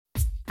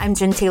I'm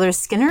Jen Taylor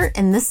Skinner,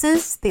 and this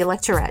is The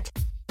Electorette.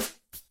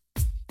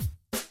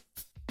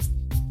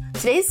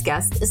 Today's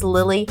guest is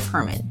Lily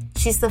Herman.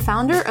 She's the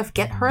founder of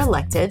Get Her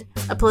Elected,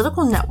 a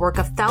political network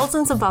of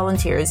thousands of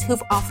volunteers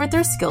who've offered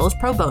their skills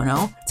pro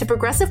bono to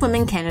progressive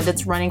women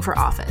candidates running for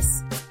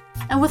office.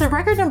 And with a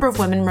record number of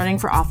women running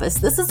for office,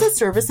 this is a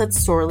service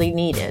that's sorely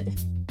needed.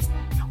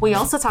 We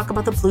also talk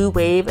about the blue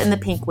wave and the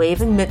pink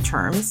wave in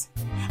midterms,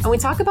 and we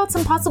talk about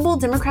some possible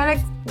Democratic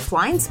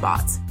blind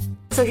spots.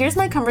 So here's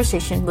my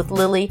conversation with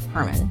Lily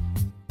Herman.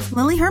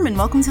 Lily Herman,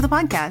 welcome to the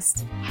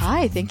podcast.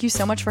 Hi, thank you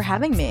so much for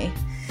having me.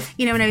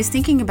 You know, when I was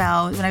thinking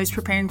about, when I was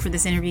preparing for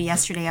this interview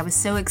yesterday, I was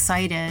so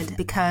excited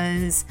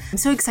because I'm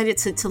so excited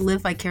to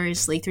live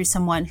vicariously through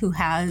someone who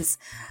has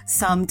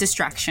some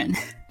distraction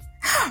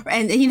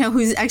and, you know,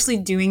 who's actually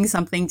doing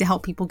something to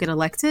help people get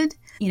elected.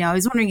 You know, I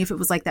was wondering if it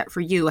was like that for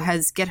you.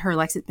 Has Get Her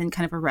Elected been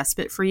kind of a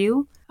respite for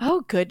you?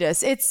 Oh,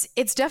 goodness. It's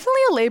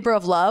definitely a labor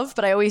of love,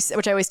 but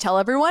which I always tell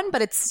everyone,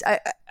 but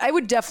I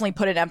would definitely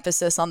put an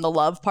emphasis on the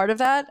love part of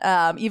that.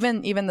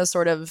 Even the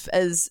sort of,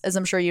 as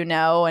I'm sure you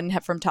know, and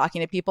have from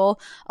talking to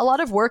people, a lot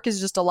of work is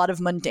just a lot of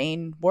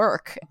mundane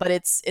work, but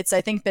it's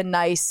I think been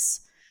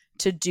nice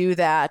to do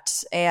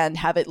that and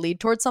have it lead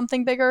towards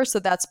something bigger. So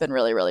that's been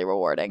really, really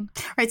rewarding.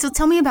 All right. So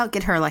tell me about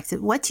Get Her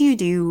Elected. What do you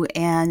do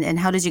and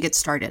how did you get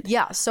started?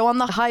 Yeah. So on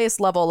the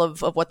highest level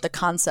of what the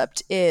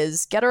concept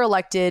is, Get Her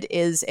Elected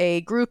is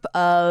a group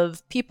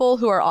of people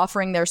who are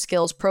offering their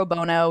skills pro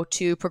bono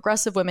to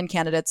progressive women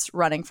candidates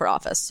running for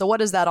office. So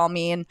what does that all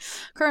mean?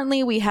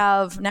 Currently, we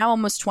have now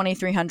almost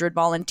 2,300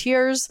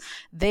 volunteers.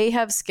 They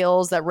have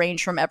skills that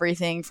range from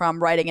everything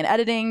from writing and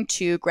editing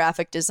to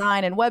graphic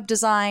design and web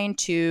design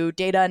to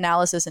data analysis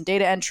and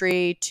data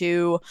entry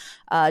to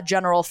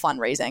general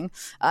fundraising.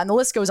 And the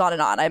list goes on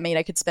and on. I mean,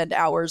 I could spend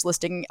hours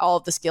listing all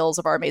of the skills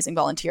of our amazing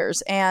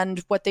volunteers. And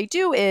what they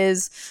do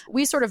is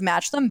we sort of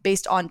match them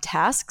based on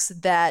tasks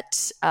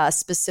that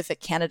specific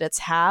candidates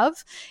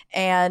have.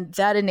 And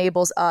that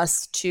enables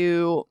us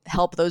to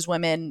help those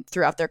women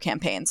throughout their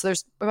campaign. So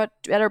there's about,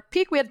 at our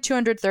peak, we had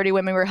 230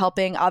 women we were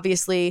helping.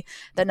 Obviously,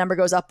 that number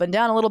goes up and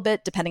down a little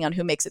bit depending on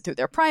who makes it through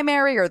their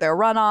primary or their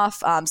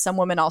runoff. Some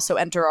women also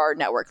enter our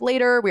network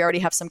later. We already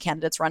have some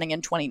candidates running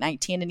in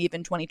 2019 and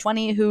even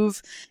 2020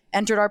 who've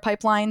entered our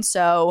pipeline.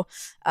 So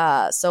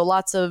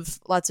lots of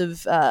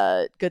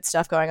good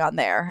stuff going on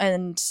there.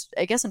 And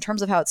I guess in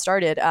terms of how it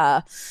started,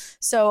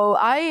 so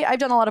I've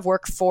done a lot of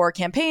work for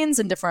campaigns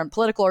and different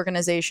political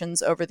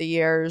organizations over the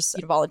years.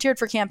 I volunteered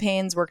for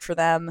campaigns, worked for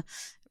them,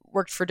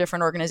 worked for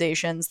different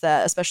organizations,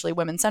 that especially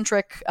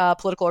women-centric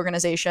political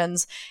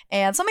organizations.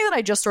 And something that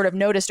I just sort of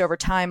noticed over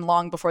time,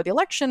 long before the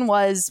election,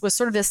 was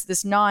sort of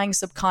this gnawing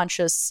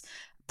subconscious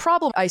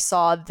problem I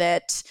saw,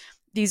 that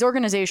these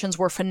organizations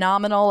were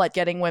phenomenal at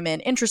getting women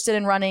interested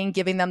in running,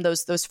 giving them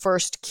those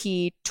first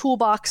key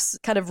toolbox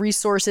kind of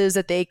resources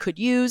that they could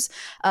use.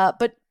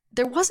 But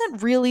there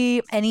wasn't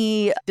really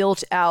any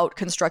built out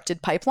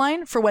constructed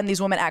pipeline for when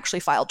these women actually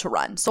filed to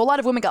run. So a lot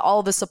of women got all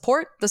of the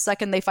support the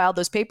second they filed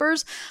those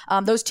papers.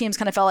 Those teams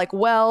kind of felt like,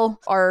 well,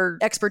 our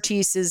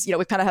expertise is,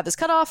 we kind of have this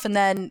cutoff, and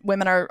then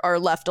women are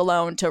left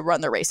alone to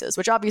run their races,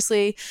 which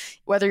obviously,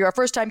 whether you're a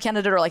first-time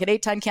candidate or like an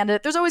 8-time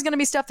candidate, there's always going to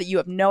be stuff that you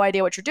have no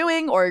idea what you're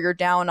doing, or you're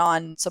down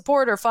on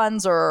support or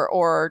funds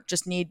or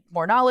just need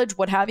more knowledge,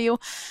 what have you.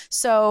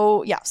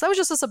 So yeah, so that was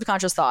just a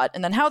subconscious thought.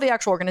 And then how the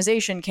actual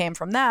organization came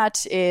from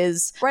that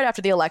is right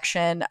after the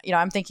election,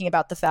 I'm thinking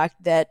about the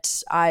fact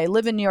that I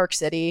live in New York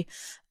City,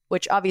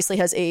 which obviously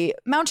has a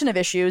mountain of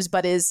issues,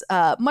 but is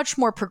much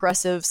more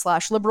progressive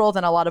 / liberal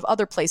than a lot of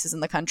other places in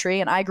the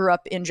country. And I grew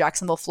up in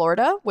Jacksonville,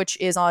 Florida, which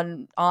is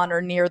on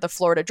or near the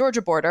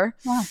Florida-Georgia border.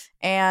 Wow.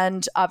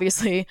 And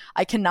obviously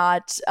I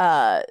cannot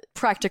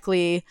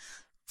practically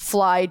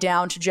fly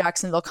down to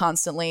Jacksonville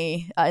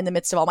constantly in the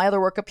midst of all my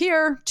other work up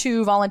here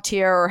to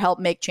volunteer or help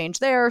make change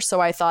there. So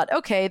I thought,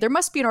 okay, there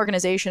must be an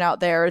organization out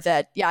there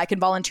that, I can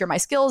volunteer my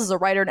skills as a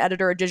writer, an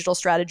editor, a digital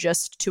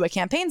strategist to a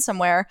campaign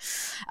somewhere.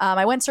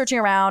 I went searching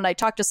around. I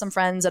talked to some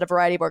friends at a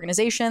variety of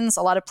organizations.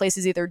 A lot of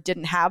places either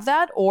didn't have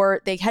that,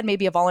 or they had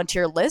maybe a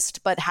volunteer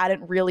list, but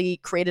hadn't really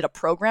created a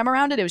program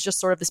around it. It was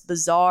just sort of this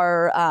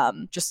bizarre,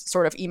 just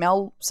sort of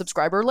email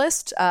subscriber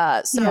list.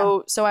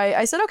 So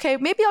I said, okay,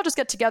 maybe I'll just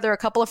get together a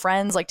couple of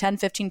friends, like 10,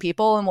 15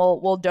 people, and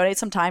we'll donate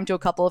some time to a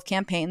couple of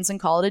campaigns and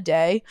call it a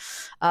day.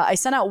 I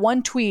sent out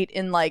one tweet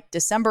in like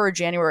December or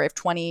January of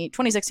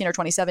 2016 or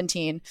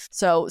 2017.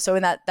 So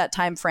in that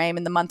time frame,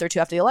 in the month or two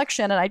after the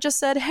election, and I just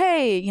said,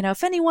 hey,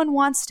 if anyone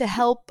wants to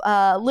help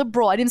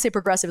liberal, I didn't say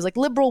progressive, it was like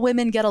liberal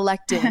women get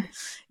elected,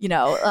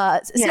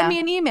 send me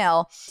an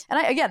email. And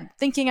I, again,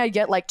 thinking I'd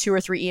get like 2 or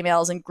 3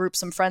 emails and group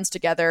some friends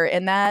together.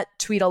 And that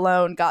tweet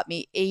alone got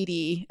me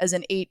 80, as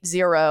in 80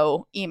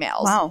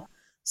 emails. Wow.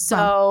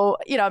 So,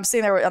 I'm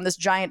sitting there on this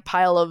giant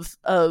pile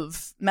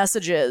of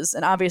messages,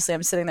 and obviously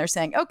I'm sitting there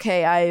saying,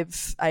 okay,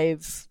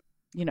 I've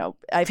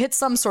I've hit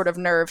some sort of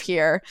nerve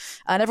here.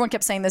 And everyone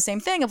kept saying the same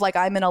thing of like,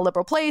 I'm in a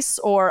liberal place,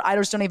 or I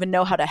just don't even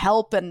know how to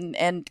help.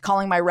 And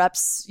calling my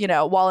reps,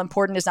 while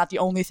important, is not the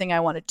only thing I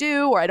want to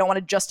do, or I don't want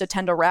to just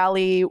attend a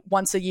rally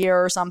once a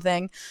year or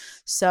something.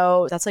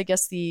 So that's, I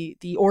guess,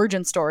 the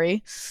origin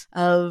story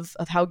of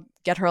how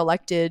Get Her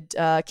Elected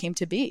came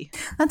to be.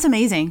 That's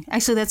amazing.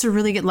 Actually, that's a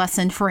really good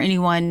lesson for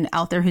anyone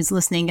out there who's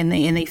listening and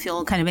they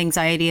feel kind of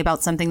anxiety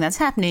about something that's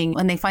happening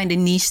and they find a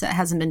niche that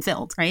hasn't been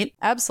filled, right?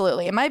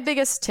 Absolutely. And my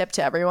biggest tip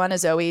to everyone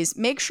is always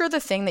make sure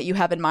the thing that you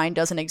have in mind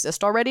doesn't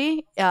exist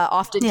already.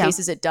 Often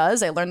cases it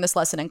does. I learned this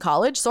lesson in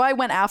college. So I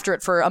went after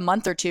it for a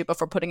month or two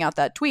before putting out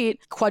that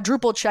tweet,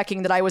 quadruple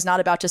checking that I was not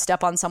about to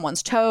step on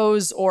someone's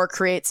toes or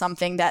create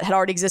something that had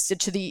already existed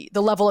to the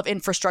level of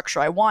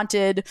infrastructure I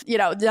wanted.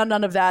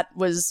 None of that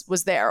was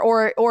there.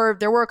 Or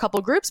there were a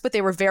couple groups, but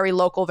they were very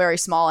local, very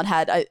small, and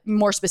had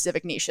more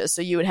specific niches.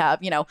 So you would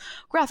have,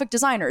 graphic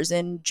designers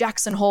in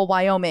Jackson Hole,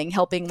 Wyoming,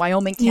 helping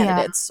Wyoming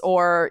candidates,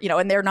 or,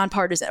 and they're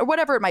nonpartisan, or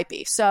whatever it might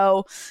be.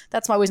 So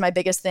that's always my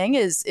biggest thing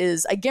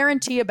is I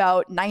guarantee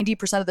about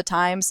 90% of the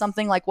time,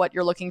 something like what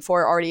you're looking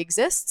for already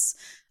exists.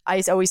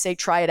 I always say,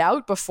 try it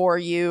out before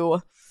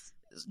you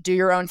do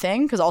your own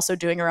thing, because also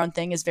doing your own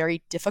thing is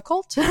very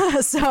difficult.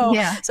 So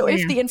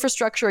if the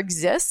infrastructure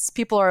exists,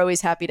 people are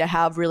always happy to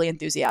have really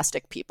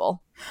enthusiastic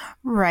people.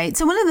 Right.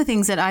 So one of the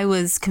things that I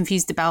was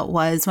confused about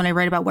was when I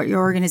read about what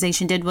your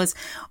organization did was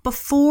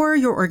before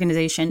your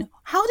organization,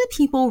 how do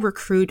people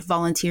recruit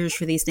volunteers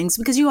for these things?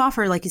 Because you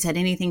offer, like you said,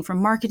 anything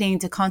from marketing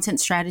to content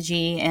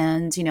strategy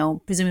and,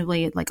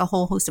 presumably like a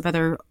whole host of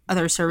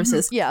other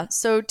services. Yeah.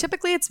 So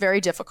typically it's very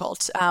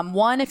difficult.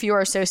 One, if you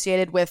are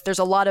associated with, there's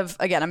a lot of,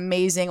 again,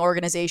 amazing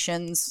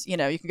organizations. You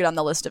can get on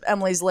the list of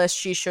Emily's List,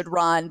 She Should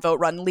Run, Vote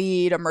Run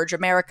Lead, Emerge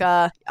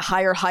America,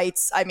 Higher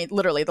Heights. I mean,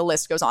 literally the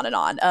list goes on and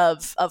on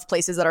of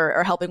places that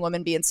are helping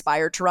women be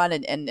inspired to run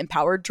and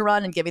empowered to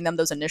run and giving them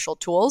those initial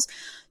tools.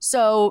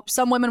 So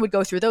some women would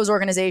go through those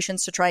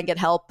organizations to try and get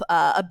help.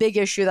 A big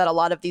issue that a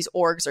lot of these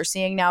orgs are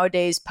seeing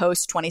nowadays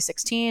post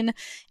 2016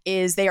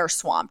 is they are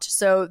swamped.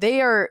 So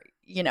they are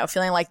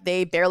feeling like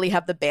they barely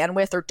have the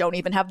bandwidth or don't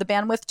even have the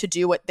bandwidth to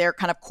do what their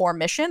kind of core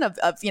mission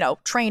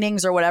of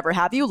trainings or whatever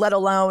have you, let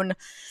alone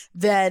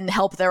then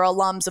help their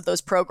alums of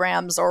those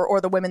programs or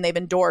the women they've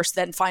endorsed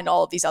then find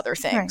all of these other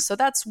things. Right. So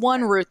that's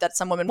one route that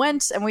some women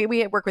went. And we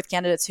work with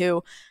candidates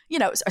who,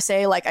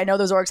 say like, I know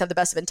those orgs have the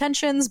best of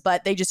intentions,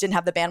 but they just didn't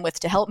have the bandwidth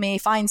to help me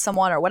find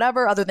someone or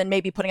whatever, other than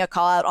maybe putting a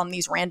call out on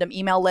these random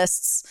email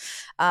lists.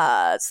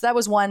 So that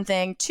was one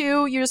thing.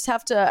 Two, you just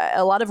have to,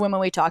 a lot of women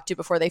we talk to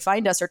before they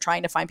find us are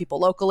trying to find people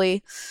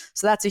locally.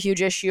 So that's a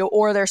huge issue.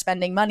 Or they're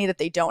spending money that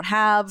they don't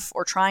have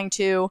or trying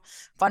to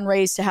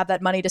fundraise to have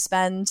that money to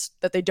spend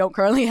that they don't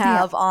currently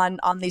have on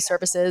these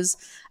services.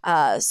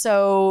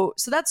 So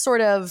that's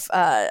sort of,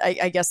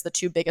 I guess, the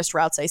two biggest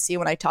routes I see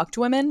when I talk to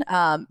women.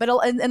 And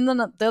then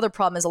the other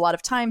problem is a lot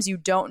of times you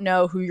don't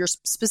know who you're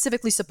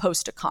specifically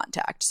supposed to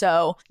contact.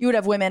 So you would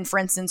have women, for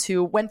instance,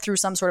 who went through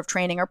some sort of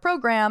training or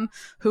program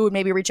who would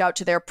maybe reach out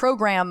to their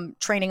program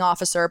training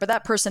officer, but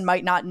that person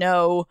might not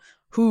know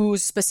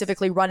who's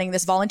specifically running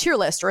this volunteer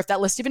list or if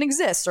that list even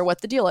exists or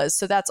what the deal is.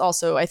 So that's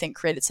also, I think,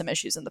 created some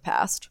issues in the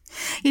past.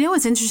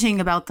 What's interesting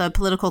about the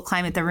political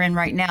climate that we're in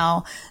right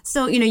now?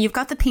 So, you've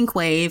got the pink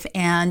wave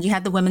and you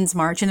had the Women's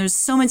March and there's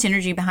so much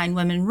energy behind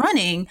women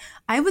running.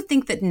 I would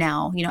think that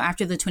now,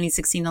 after the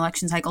 2016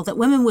 election cycle, that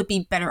women would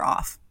be better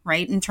off,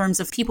 right? In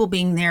terms of people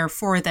being there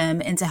for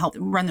them and to help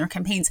run their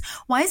campaigns.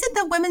 Why is it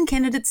that women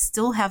candidates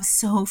still have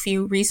so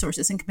few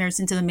resources in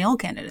comparison to the male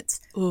candidates?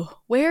 Ooh,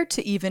 where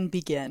to even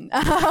begin?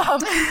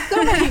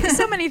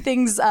 So many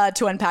things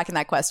to unpack in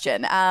that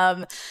question.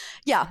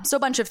 So a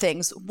bunch of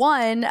things.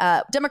 One,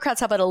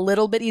 Democrats have it a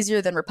little bit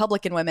easier than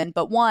Republican women,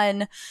 but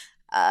one,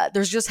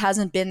 there just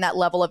hasn't been that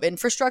level of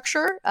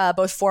infrastructure,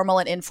 both formal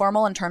and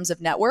informal, in terms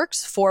of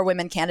networks for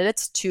women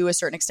candidates to a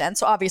certain extent.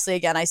 So obviously,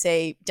 again, I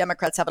say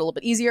Democrats have it a little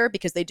bit easier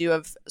because they do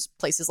have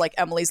places like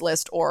Emily's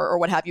List or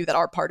what have you that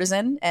are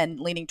partisan and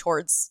leaning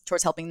towards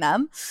helping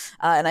them.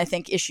 And I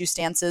think issue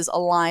stances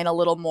align a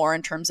little more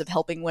in terms of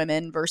helping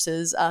women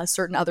versus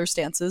certain other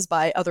stances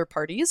by other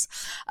parties.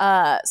 So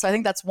I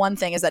think that's one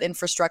thing, is that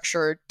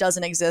infrastructure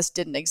didn't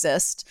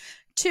exist.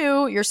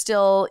 Two, you're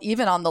still,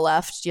 even on the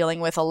left, dealing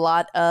with a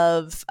lot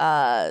of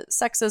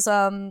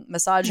sexism,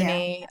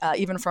 misogyny,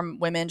 even from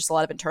women, just a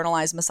lot of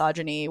internalized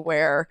misogyny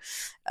where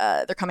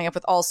they're coming up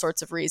with all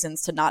sorts of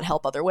reasons to not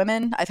help other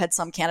women. I've had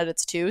some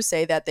candidates too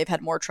say that they've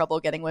had more trouble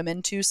getting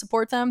women to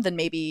support them than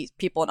maybe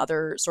people in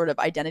other sort of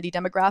identity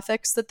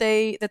demographics that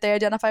they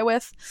identify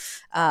with.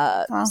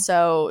 Wow.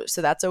 So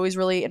that's always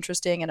really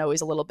interesting and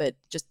always a little bit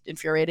just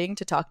infuriating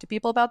to talk to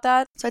people about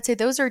that. So I'd say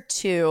those are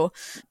two.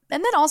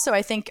 And then also,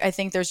 I think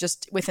there's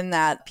just within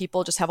that,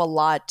 people just have a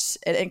lot,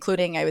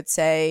 including, I would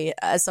say,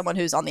 as someone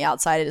who's on the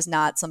outside, it is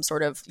not some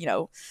sort of,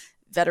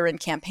 veteran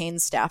campaign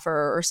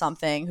staffer or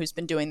something who's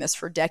been doing this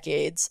for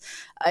decades.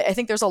 I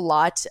think there's a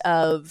lot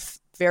of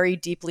very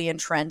deeply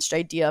entrenched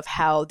idea of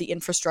how the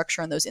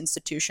infrastructure and those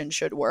institutions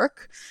should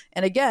work.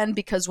 And again,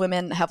 because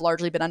women have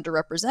largely been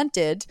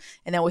underrepresented,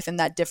 and then within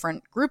that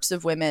different groups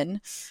of women,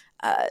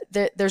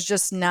 there's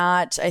just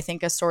not, I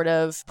think, a sort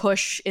of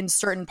push in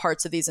certain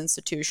parts of these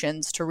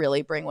institutions to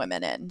really bring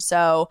women in.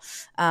 So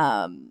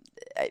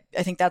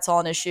I think that's all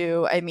an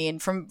issue. I mean,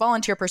 from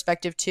volunteer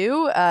perspective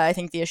too, I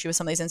think the issue with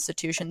some of these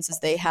institutions is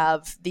they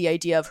have the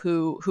idea of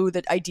who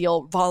the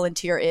ideal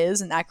volunteer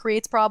is, and that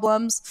creates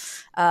problems.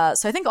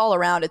 So I think all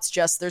around, it's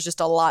just, there's just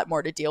a lot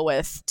more to deal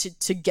with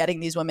to getting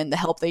these women the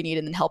help they need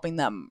and then helping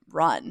them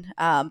run.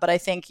 But I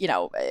think,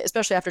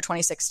 especially after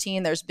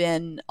 2016, there's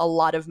been a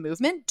lot of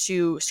movement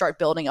to start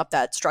building up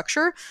that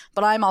structure.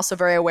 But I'm also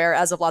very aware,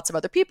 as of lots of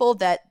other people,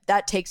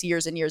 that takes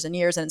years and years and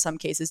years, and in some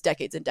cases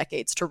decades and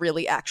decades, to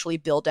really actually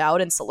build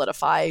out and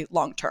solidify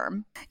long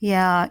term.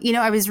 Yeah.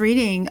 I was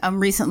reading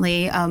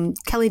recently,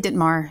 Kelly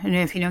Dittmar. I don't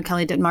know if you know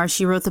Kelly Dittmar.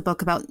 She wrote the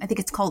book about, I think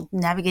it's called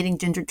Navigating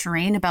Gendered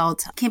Terrain,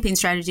 about campaign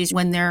strategies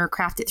when they're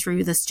crafted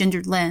through this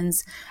gendered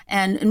lens.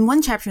 And in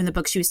one chapter in the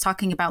book, she was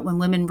talking about when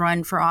women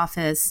run for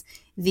office,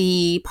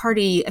 the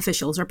party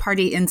officials or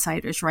party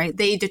insiders, right?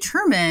 They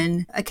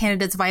determine a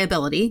candidate's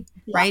viability,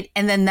 right?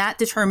 And then that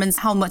determines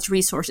how much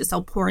resources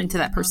they'll pour into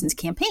that person's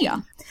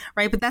campaign,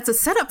 right? But that's a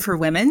setup for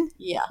women,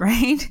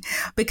 right?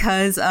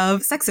 Because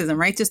of sexism,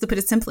 right? Just to put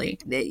it simply,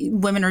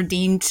 women are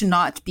deemed to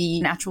not be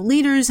natural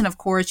leaders. And of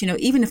course,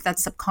 even if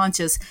that's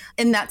subconscious,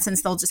 in that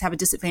sense, they'll just have a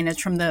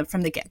disadvantage from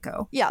the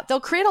get-go. Yeah, they'll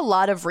create a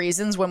lot of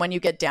reasons when you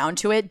get down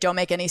to it, don't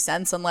make any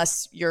sense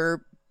unless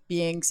you're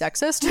being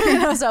sexist.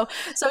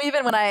 So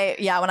even when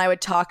I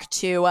would talk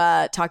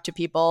to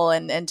people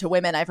and to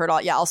women, I've heard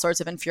all sorts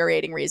of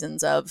infuriating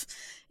reasons of,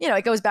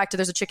 it goes back to,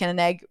 there's a chicken and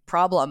egg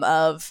problem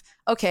of,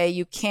 okay,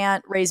 you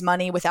can't raise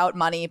money without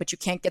money, but you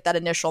can't get that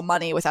initial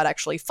money without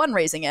actually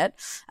fundraising it.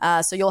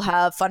 So you'll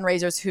have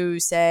fundraisers who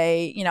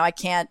say, I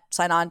can't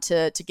sign on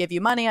to give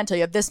you money until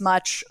you have this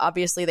much.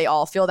 Obviously, they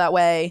all feel that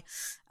way.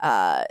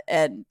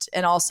 And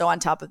also on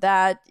top of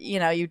that,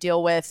 you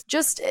deal with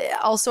just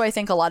also, I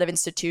think a lot of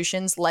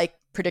institutions like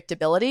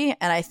predictability,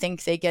 and I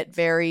think they get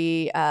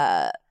very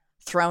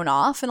thrown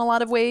off in a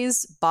lot of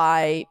ways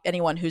by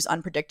anyone who's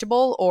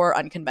unpredictable or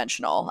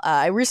unconventional.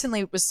 I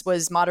recently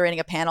was moderating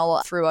a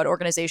panel through an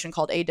organization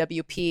called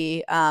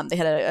AWP. They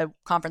had a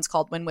conference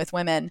called Win with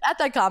Women. At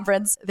that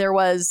conference, there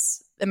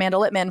was Amanda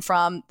Littman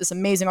from this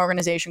amazing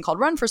organization called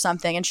Run for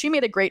Something. And she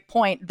made a great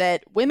point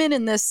that women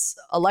in this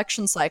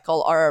election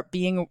cycle are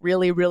being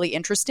really, really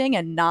interesting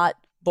and not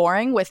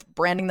boring with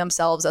branding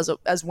themselves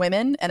as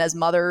women and as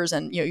mothers.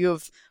 And you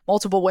have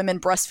multiple women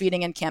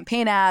breastfeeding in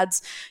campaign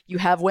ads. You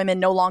have women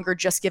no longer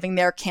just giving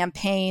their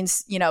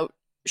campaigns,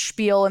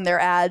 spiel in their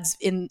ads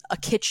in a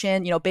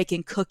kitchen,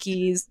 baking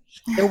cookies.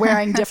 They're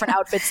wearing different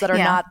outfits that are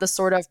not the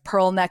sort of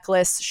pearl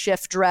necklace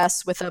shift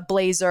dress with a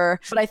blazer.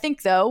 But I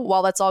think, though,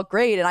 while that's all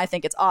great and I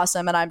think it's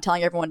awesome and I'm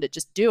telling everyone to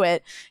just do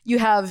it, you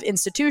have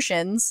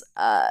institutions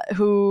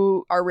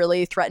who are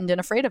really threatened and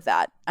afraid of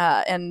that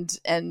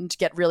and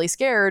get really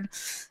scared.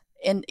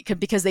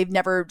 Because they've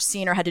never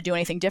seen or had to do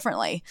anything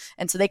differently.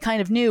 And so they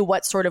kind of knew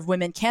what sort of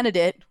women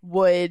candidate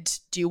would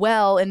do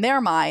well in their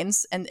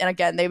minds. And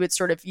again, they would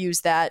sort of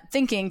use that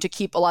thinking to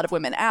keep a lot of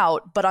women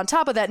out. But on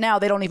top of that, now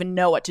they don't even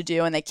know what to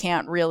do and they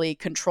can't really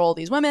control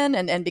these women.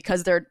 And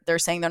because they're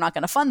saying they're not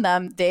going to fund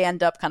them, they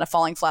end up kind of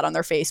falling flat on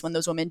their face when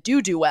those women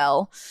do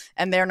well.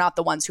 And they're not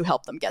the ones who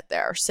help them get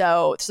there.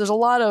 So there's a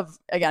lot of,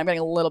 again, I'm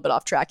getting a little bit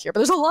off track here, but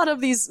there's a lot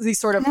of these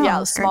sort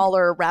of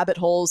smaller rabbit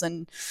holes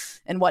and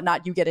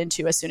whatnot you get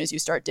into as soon as you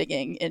start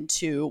digging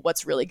into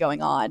what's really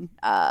going on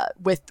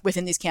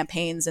within these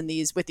campaigns and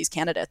with these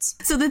candidates.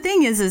 So the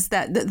thing is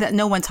that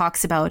no one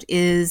talks about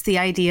is the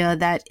idea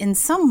that in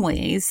some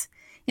ways,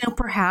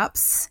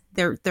 perhaps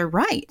they're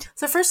right.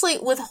 So firstly,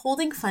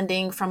 withholding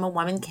funding from a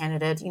woman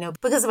candidate,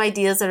 because of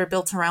ideas that are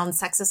built around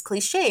sexist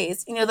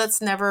cliches,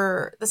 that's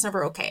never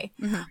okay.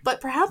 Mm-hmm.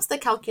 But perhaps the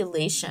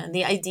calculation,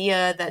 the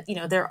idea that,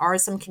 there are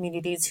some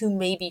communities who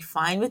may be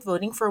fine with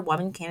voting for a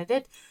woman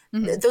candidate,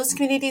 mm-hmm. Those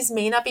communities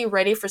may not be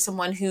ready for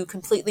someone who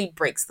completely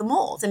breaks the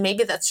mold. And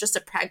maybe that's just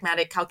a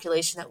pragmatic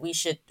calculation that we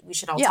should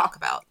all talk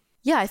about.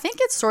 Yeah, I think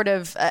it's sort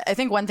of, I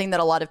think one thing that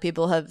a lot of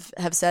people have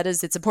said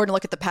is it's important to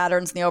look at the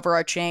patterns and the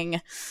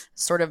overarching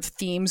sort of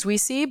themes we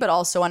see, but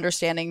also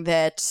understanding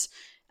that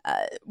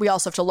we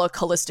also have to look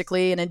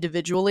holistically and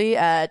individually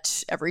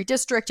at every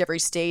district, every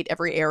state,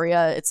 every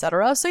area, et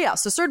cetera. So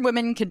so certain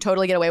women can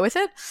totally get away with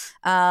it.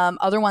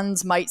 Other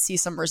ones might see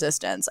some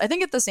resistance. I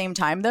think at the same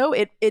time, though,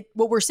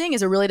 what we're seeing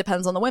is it really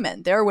depends on the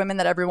women. There are women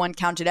that everyone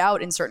counted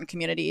out in certain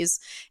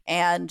communities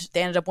and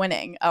they ended up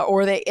winning,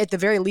 or they, at the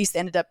very least, they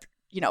ended up,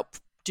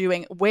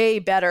 doing way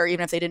better,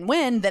 even if they didn't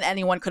win, than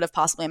anyone could have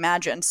possibly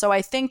imagined. So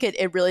I think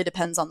it really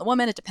depends on the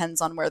woman. It depends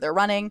on where they're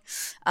running.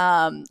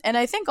 And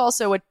I think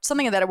also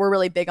something that we're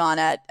really big on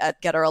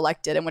at Get Her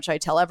Elected, and which I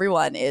tell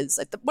everyone is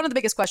one of the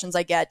biggest questions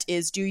I get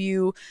is, do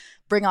you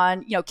bring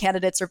on,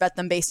 candidates or vet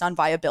them based on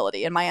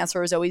viability? And my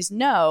answer is always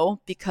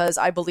no, because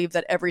I believe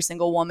that every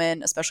single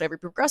woman, especially every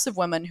progressive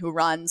woman who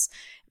runs,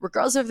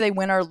 regardless if they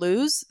win or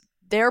lose,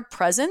 their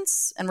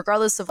presence, and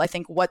regardless of, I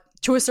think, what,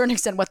 to a certain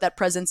extent, what that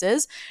presence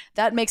is,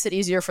 that makes it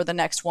easier for the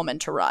next woman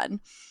to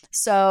run.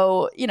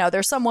 So,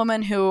 there's some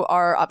women who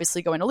are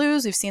obviously going to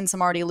lose. We've seen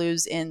some already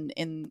lose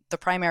in the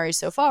primaries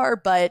so far,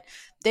 but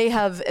they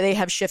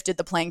have shifted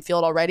the playing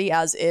field already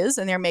as is,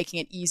 and they're making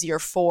it easier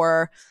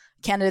for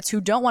candidates who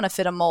don't want to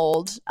fit a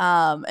mold,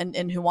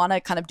 and who want to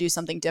kind of do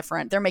something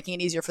different. They're making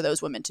it easier for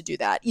those women to do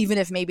that, even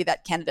if maybe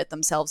that candidate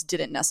themselves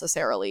didn't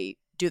necessarily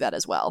do that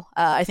as well.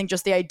 I think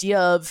just the idea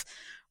of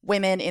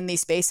women in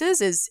these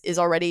spaces is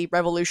already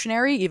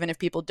revolutionary, even if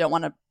people don't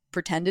want to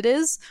pretend it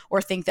is,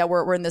 or think that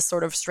we're in this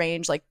sort of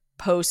strange, like,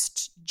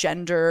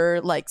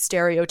 post-gender, like,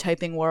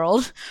 stereotyping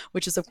world,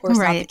 which is of course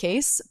not the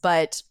case.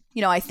 But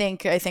I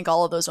think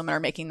all of those women are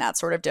making that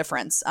sort of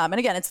difference. And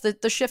again, it's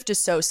the shift is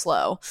so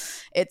slow.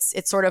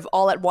 It's sort of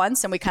all at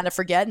once, and we kind of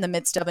forget in the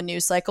midst of a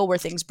news cycle where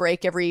things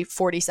break every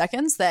 40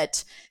 seconds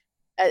that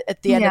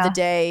at the end of the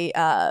day,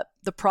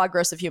 the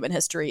progress of human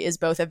history is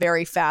both a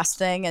very fast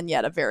thing and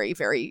yet a very,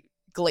 very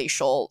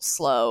glacial,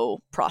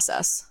 slow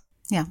process.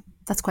 Yeah,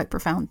 that's quite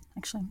profound,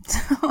 actually.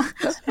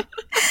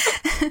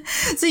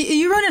 So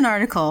you wrote an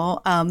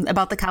article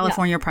about the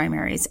California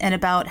primaries and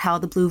about how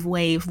the blue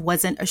wave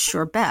wasn't a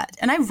sure bet.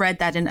 And I've read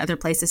that in other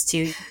places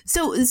too.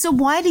 So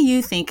why do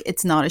you think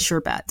it's not a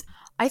sure bet?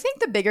 I think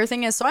the bigger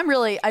thing is, so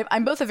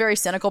I'm both a very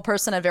cynical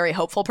person and a very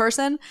hopeful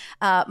person.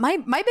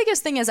 My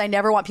biggest thing is I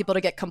never want people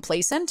to get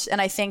complacent.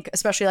 And I think,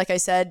 especially like I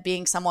said,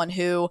 being someone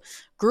who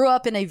grew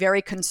up in a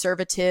very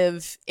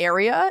conservative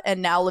area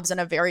and now lives in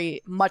a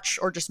very much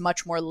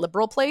more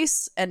liberal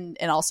place, and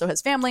also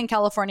has family in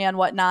California and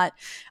whatnot,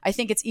 I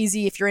think it's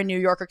easy if you're in New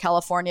York or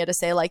California to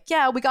say, like,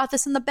 yeah, we got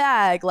this in the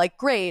bag, like,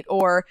 great.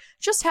 Or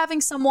just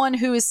having someone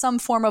who is some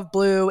form of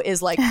blue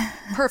is, like,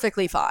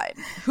 perfectly fine.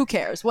 Who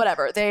cares?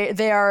 Whatever. They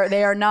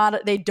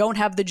don't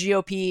have the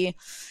GOP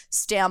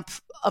stamp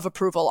of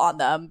approval on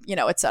them,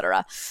 et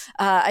cetera.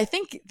 I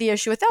think the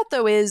issue with that,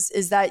 though,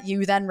 is that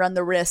you then run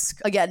the risk,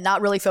 again,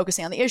 not really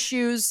focusing on the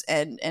issues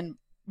and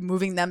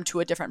moving them to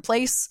a different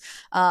place.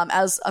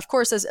 As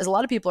a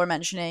lot of people are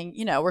mentioning,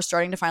 we're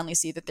starting to finally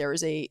see that there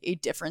is a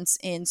difference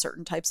in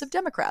certain types of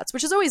Democrats,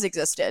 which has always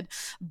existed.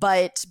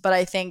 But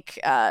I think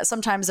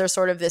sometimes there's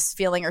sort of this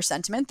feeling or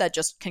sentiment that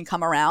just can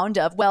come around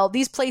of, well,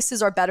 these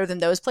places are better than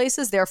those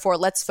places, therefore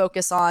let's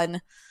focus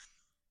on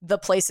the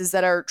places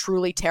that are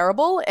truly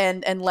terrible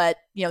and let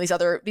these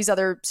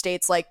other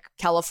states like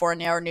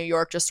California or New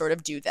York just sort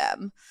of do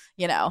them,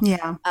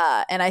 Yeah.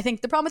 And I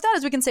think the problem with that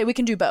is we can say we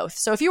can do both.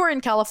 So if you are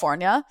in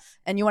California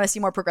and you want to see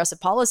more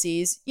progressive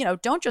policies,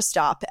 don't just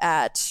stop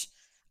at,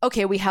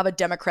 okay, we have a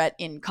Democrat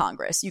in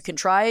Congress. You can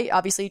try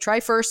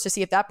first to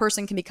see if that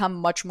person can become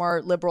much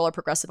more liberal or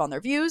progressive on their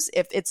views.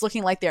 If it's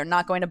looking like they're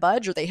not going to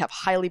budge or they have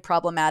highly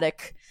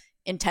problematic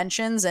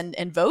intentions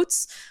and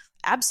votes,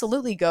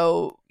 absolutely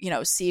go,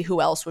 see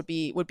who else would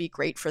be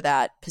great for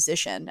that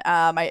position.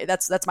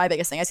 That's my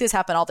biggest thing. I see this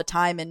happen all the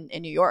time in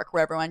New York,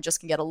 where everyone just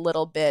can get a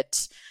little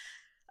bit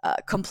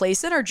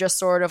complacent or just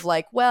sort of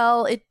like,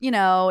 well, it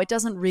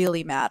doesn't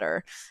really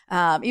matter.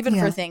 Even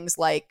for things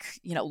like,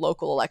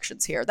 local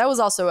elections here. That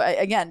was also,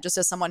 again, just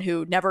as someone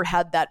who never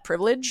had that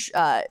privilege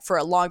for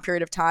a long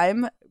period of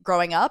time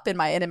growing up in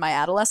my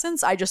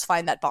adolescence, I just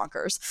find that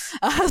bonkers.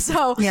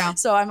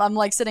 So I'm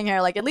like sitting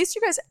here like, at least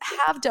you guys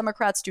have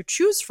Democrats to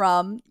choose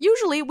from.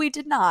 Usually we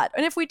did not.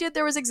 And if we did,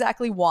 there was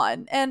exactly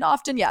one. And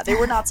often, they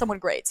were not someone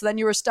great. So then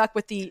you were stuck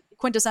with the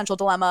quintessential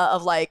dilemma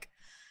of like,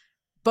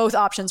 both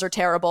options are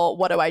terrible.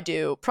 What do I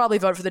do? Probably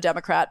vote for the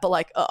Democrat, but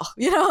like,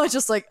 it's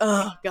just like,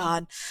 oh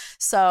God.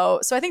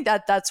 So I think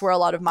that's where a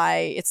lot of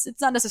it's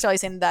not necessarily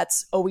saying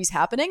that's always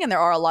happening. And there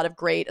are a lot of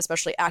great,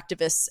 especially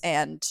activists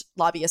and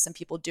lobbyists and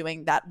people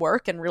doing that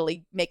work and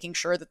really making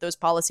sure that those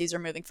policies are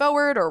moving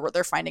forward or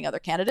they're finding other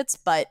candidates.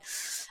 But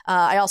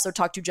I also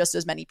talk to just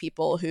as many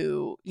people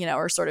who,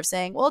 are sort of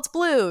saying, well, it's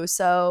blue,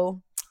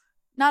 so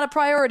not a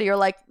priority, or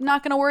like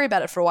not going to worry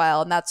about it for a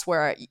while. And that's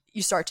where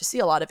you start to see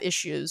a lot of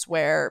issues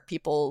where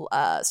people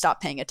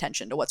stop paying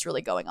attention to what's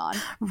really going on.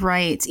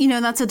 Right.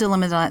 That's a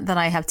dilemma that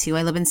I have too.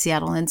 I live in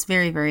Seattle and it's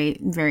very, very,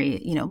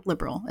 very,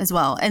 liberal as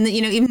well. And,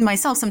 even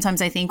myself,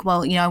 sometimes I think,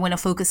 well, I want to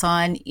focus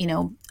on,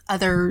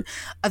 other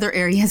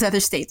areas, other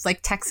states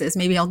like Texas.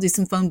 Maybe I'll do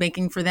some phone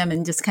banking for them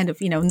and just kind of,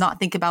 not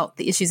think about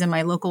the issues in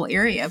my local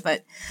area.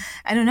 But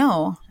I don't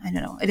know.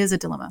 It is a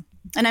dilemma.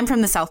 And I'm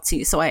from the South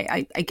too, so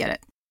I get it.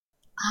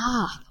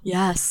 Ah,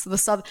 yes.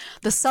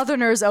 The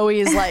Southerners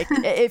always like,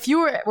 if you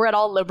were at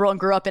all liberal and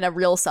grew up in a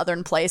real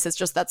Southern place, it's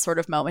just that sort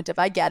of moment of,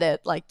 I get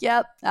it. Like,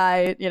 yep,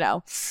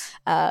 it's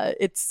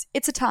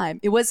a time.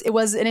 It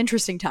was an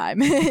interesting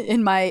time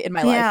in my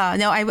life. Yeah,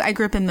 no, I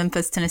grew up in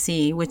Memphis,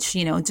 Tennessee, which,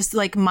 just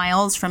like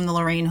miles from the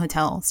Lorraine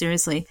Hotel,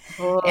 seriously.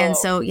 Whoa. And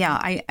so, yeah,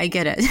 I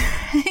get it.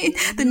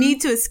 The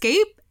need to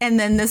escape and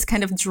then this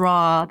kind of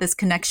draw, this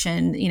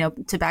connection,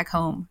 to back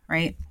home,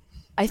 right?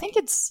 I think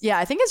it's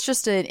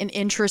just an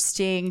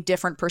interesting,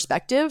 different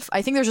perspective.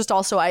 I think there's just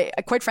also,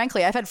 quite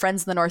frankly, I've had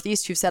friends in the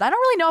Northeast who've said, I don't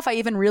really know if I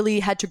even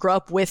really had to grow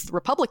up with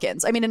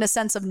Republicans. I mean, in a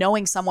sense of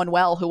knowing someone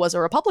well who was a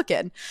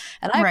Republican.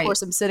 And I, of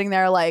course, am sitting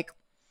there like,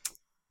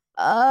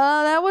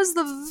 That was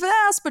the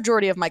vast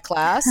majority of my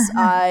class.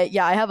 I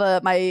have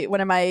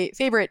one of my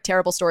favorite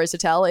terrible stories to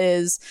tell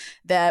is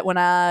that when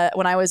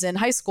I was in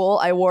high school,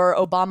 I wore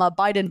Obama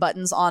Biden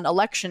buttons on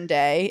election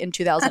day in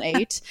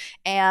 2008,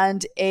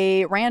 and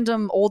a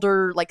random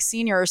older like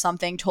senior or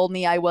something told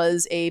me I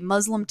was a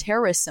Muslim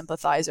terrorist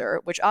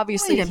sympathizer, which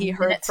obviously he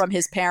heard from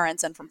his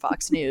parents and from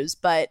Fox News.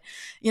 But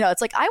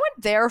it's like I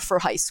went there for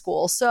high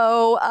school,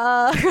 so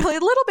really a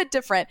little bit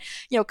different.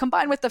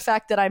 Combined with the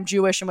fact that I'm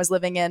Jewish and was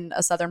living in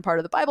a southern part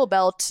of the Bible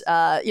Belt,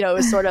 it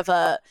was sort of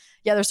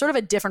there's sort of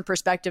a different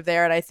perspective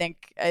there. And I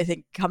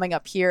think coming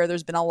up here,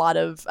 there's been a lot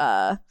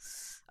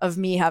of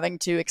me having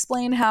to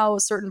explain how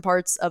certain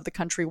parts of the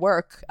country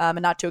work,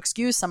 and not to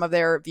excuse some of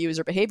their views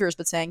or behaviors,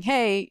 but saying,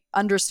 hey,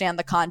 understand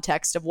the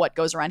context of what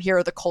goes around here,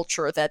 or the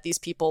culture that these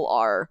people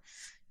are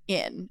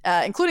in,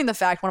 including the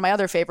fact, one of my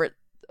other favorite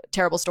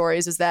terrible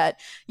stories is that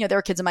there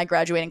are kids in my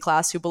graduating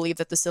class who believe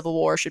that the Civil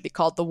War should be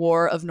called the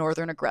War of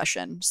Northern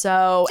Aggression.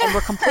 So, and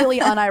we're completely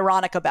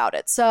unironic about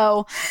it.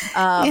 So,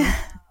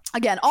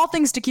 again, all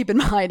things to keep in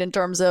mind in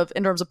terms of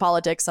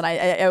politics. And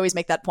I always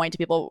make that point to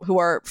people who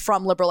are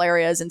from liberal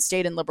areas and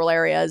stayed in liberal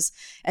areas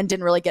and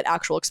didn't really get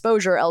actual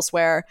exposure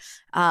elsewhere,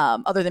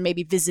 other than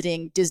maybe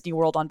visiting Disney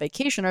World on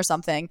vacation or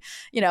something.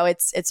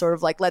 It's sort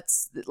of like,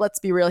 let's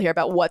be real here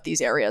about what these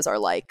areas are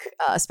like,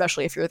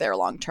 especially if you're there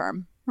long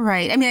term.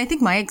 Right. I mean, I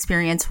think my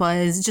experience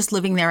was just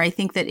living there. I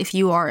think that if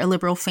you are a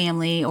liberal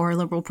family or a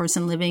liberal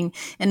person living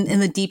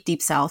in the deep,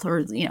 deep South, or,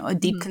 a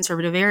deep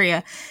conservative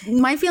area,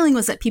 my feeling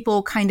was that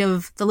people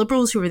the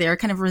liberals who were there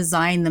kind of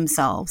resigned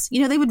themselves.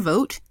 They would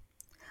vote,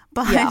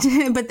 but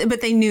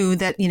but they knew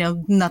that,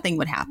 nothing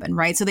would happen.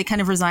 Right. So they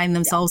kind of resigned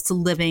themselves to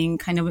living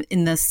kind of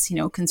in this,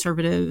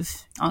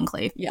 conservative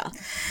enclave. Yeah.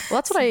 Well,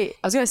 that's what I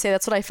was going to say.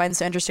 That's what I find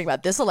so interesting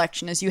about this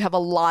election is you have a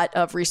lot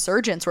of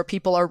resurgence where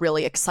people are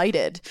really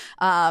excited.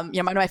 One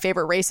of my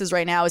favorite races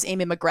right now is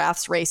Amy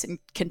McGrath's race in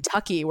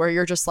Kentucky, where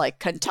you're just like,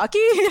 Kentucky?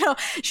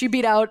 She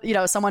beat out,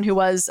 someone who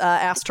was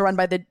asked to run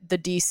by the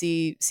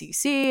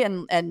DCCC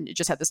and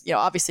just had this,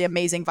 obviously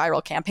amazing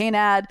viral campaign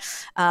ad,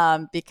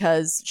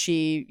 because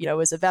she,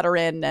 is a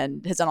veteran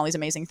and has done all these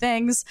amazing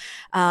things.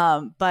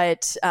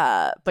 But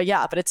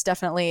it's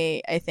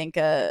definitely, I think,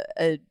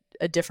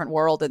 a different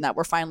world in that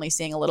we're finally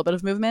seeing a little bit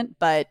of movement.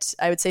 But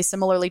I would say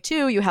similarly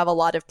too, you have a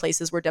lot of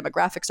places where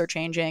demographics are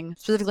changing,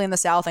 specifically in the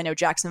South. I know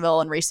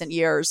Jacksonville in recent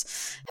years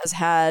has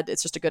had,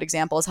 it's just a good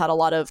example, has had a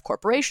lot of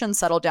corporations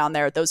settle down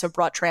there. Those have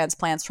brought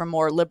transplants from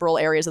more liberal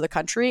areas of the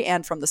country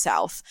and from the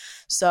South.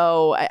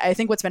 So I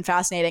think what's been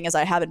fascinating, as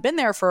I haven't been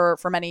there for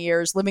many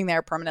years, living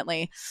there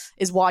permanently,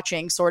 is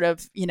watching sort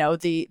of,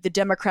 the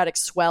Democratic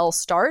swell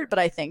start. But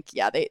I think,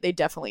 they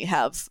definitely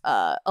have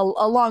a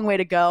long way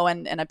to go,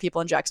 and people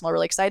in Jacksonville are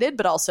really excited,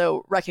 but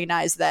also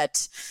recognize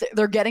that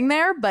they're getting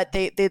there, but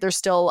there's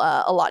still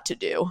a lot to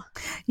do.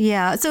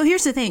 Yeah. So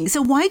here's the thing. So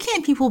why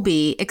can't people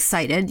be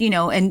excited,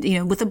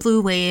 and, with the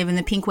blue wave and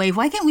the pink wave,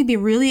 why can't we be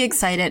really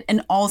excited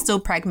and also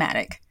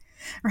pragmatic?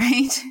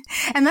 Right.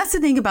 And that's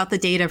the thing about the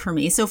data for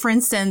me. So, for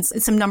instance,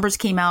 some numbers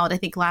came out, I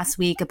think last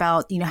week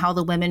about, how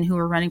the women who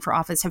are running for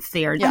office have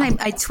fared. Yeah. And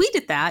I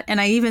tweeted that. And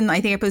I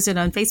think I posted it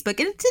on Facebook,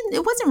 and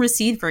it wasn't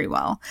received very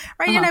well.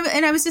 Right. Uh-huh.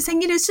 And I was just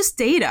saying, it's just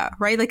data,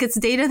 right? Like, it's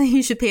data that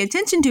you should pay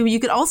attention to. You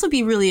could also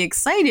be really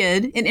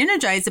excited and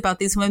energized about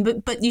these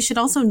women, but you should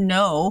also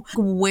know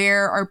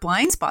where our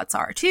blind spots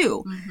are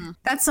too. Mm-hmm.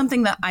 That's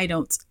something that I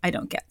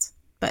don't get.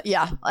 But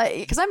yeah,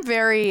 because I'm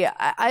very,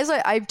 as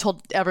I've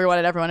told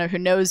everyone who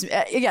knows,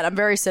 again, I'm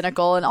very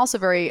cynical and also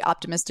very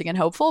optimistic and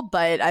hopeful,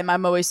 but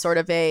I'm always sort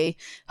of a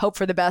hope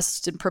for the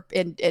best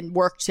and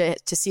work to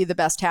see the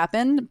best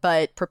happen,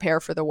 but prepare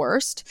for the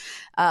worst.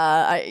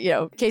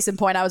 Case in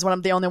point, I was one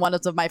of the only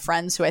ones of my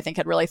friends who I think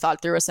had really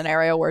thought through a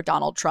scenario where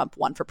Donald Trump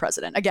won for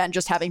president. Again,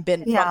 just having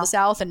been from the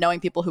South and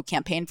knowing people who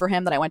campaigned for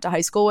him that I went to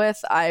high school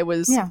with, I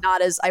was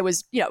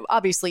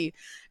obviously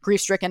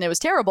grief-stricken. It was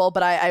terrible,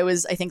 but I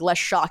was, I think, less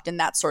shocked in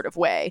that sort of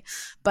way.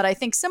 But I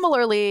think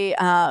similarly,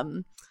 I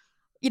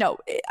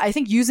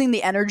think using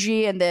the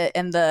energy and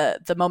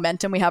the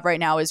momentum we have right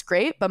now is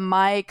great. But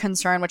my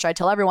concern, which I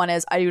tell everyone,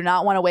 is I do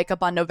not want to wake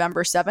up on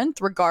November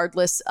 7th,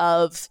 regardless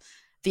of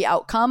the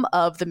outcome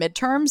of the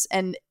midterms,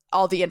 and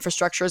all the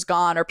infrastructure is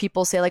gone, or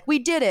people say like, we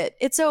did it,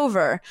 it's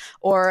over.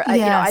 Or,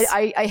 yes.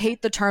 I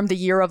hate the term the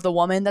year of the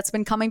woman that's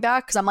been coming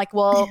back, because I'm like,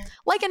 well,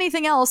 like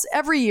anything else,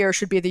 every year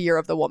should be the year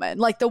of the woman.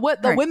 Like the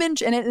right. Women,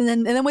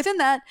 and then within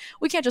that,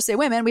 we can't just say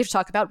women. We have to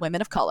talk about women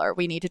of color.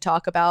 We need to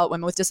talk about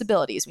women with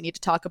disabilities. We need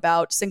to talk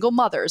about single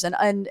mothers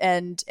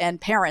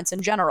and parents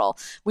in general.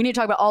 We need to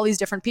talk about all these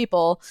different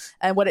people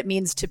and what it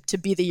means to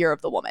be the year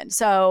of the woman.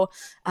 So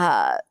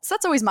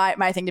that's always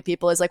my thing to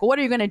people is like, well, what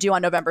are you going to do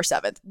on November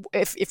 7th?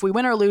 If we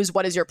win or lose,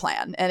 what is your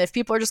plan? And if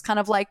people are just kind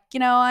of like,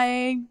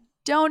 I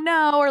don't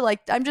know, or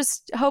like, I'm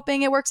just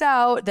hoping it works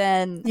out,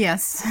 then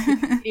yes,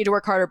 you need to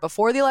work harder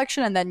before the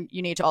election. And then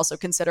you need to also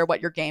consider what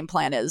your game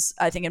plan is,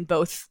 I think, in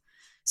both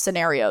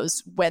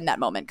scenarios when that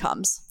moment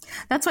comes.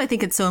 That's why I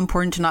think it's so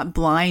important to not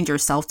blind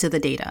yourself to the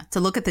data, to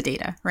look at the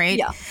data, right?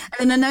 Yeah.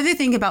 And another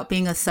thing about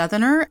being a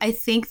Southerner, I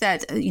think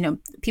that,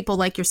 people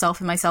like yourself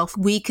and myself,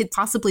 we could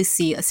possibly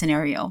see a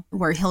scenario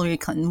where Hillary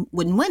Clinton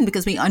wouldn't win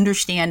because we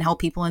understand how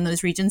people in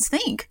those regions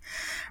think,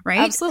 right?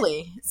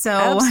 Absolutely. So,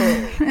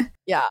 absolutely.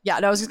 Yeah. Yeah.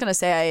 No, I was just going to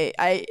say,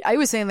 I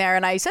was sitting there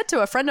and I said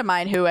to a friend of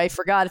mine who I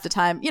forgot at the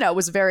time,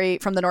 was very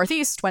from the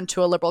Northeast, went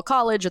to a liberal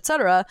college, et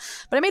cetera.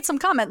 But I made some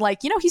comment like,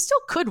 he still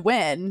could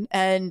win.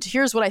 And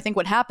here's what I think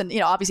would happen.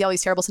 Obviously all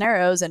these terrible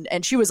scenarios.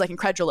 And she was like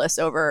incredulous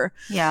over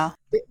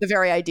the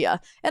very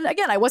idea. And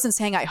again, I wasn't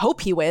saying I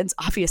hope he wins.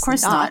 Obviously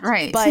of course not.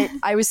 Right. But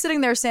I was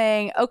sitting there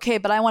saying, okay,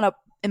 but I want to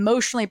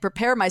emotionally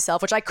prepare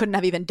myself, which I couldn't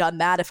have even done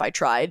that if I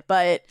tried.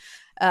 But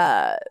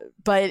I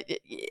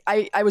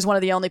was one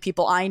of the only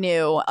people I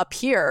knew up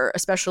here,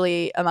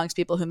 especially amongst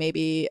people who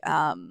maybe,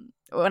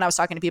 when I was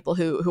talking to people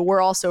who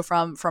were also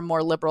from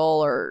more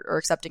liberal or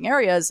accepting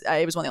areas,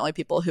 I was one of the only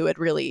people who had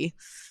really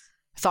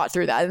thought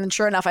through that. And then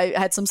sure enough, I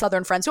had some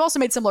Southern friends who also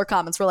made similar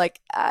comments. Were like,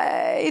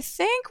 I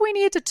think we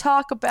need to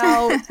talk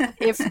about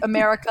if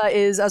America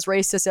is as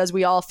racist as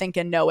we all think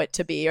and know it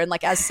to be, and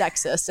like as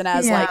sexist and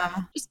as like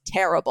just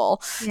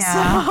terrible.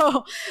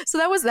 Yeah. So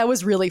that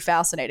was really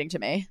fascinating to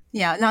me.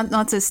 Yeah,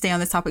 not to stay on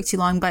this topic too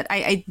long, but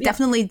I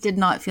definitely did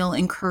not feel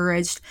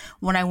encouraged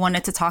when I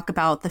wanted to talk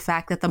about the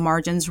fact that the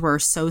margins were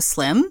so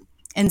slim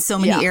in so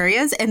many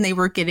areas and they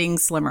were getting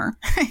slimmer,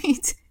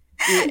 right?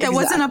 That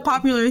wasn't a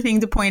popular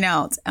thing to point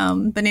out.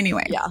 But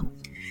anyway. Yeah.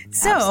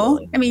 So,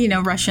 absolutely. I mean,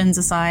 Russians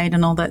aside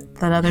and all that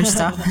other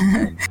stuff.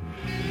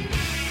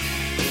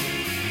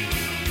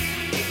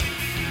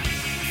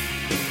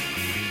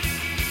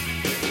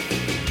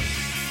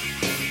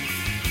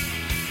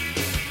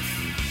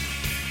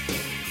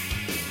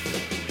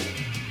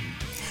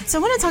 So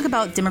I want to talk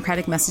about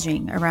Democratic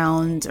messaging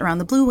around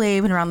the blue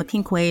wave and around the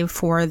pink wave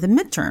for the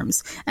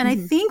midterms. And I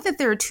think that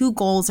there are two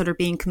goals that are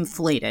being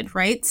conflated,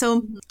 right?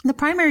 So the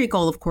primary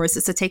goal, of course,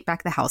 is to take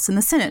back the House and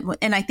the Senate.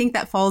 And I think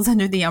that falls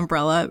under the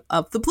umbrella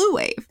of the blue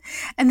wave.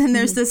 And then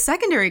there's the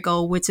secondary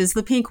goal, which is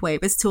the pink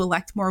wave, is to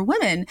elect more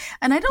women.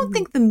 And I don't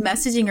think the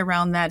messaging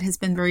around that has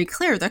been very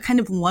clear. They're kind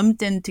of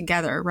lumped in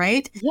together,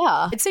 right?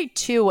 Yeah. I'd say,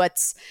 too,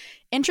 what's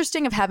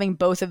interesting of having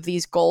both of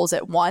these goals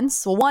at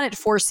once. Well, one, it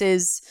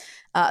forces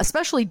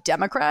especially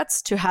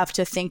Democrats to have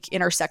to think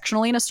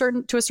intersectionally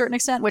to a certain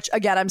extent, which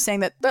again, I'm saying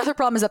that the other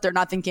problem is that they're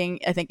not thinking,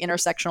 I think,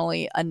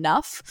 intersectionally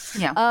enough,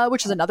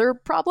 which is another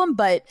problem.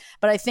 But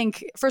I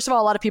think, first of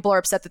all, a lot of people are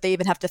upset that they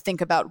even have to think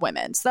about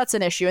women. So that's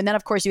an issue. And then,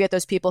 of course, you get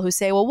those people who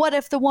say, well, what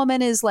if the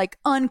woman is like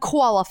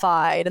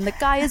unqualified and the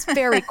guy is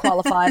very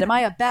qualified? Am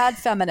I a bad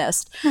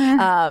feminist?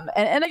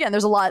 And again,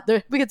 there's a lot.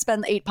 We could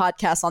spend 8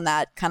 podcasts on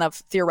that kind of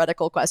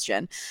theoretical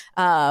question.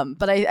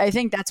 But I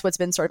think that's what's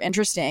been sort of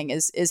interesting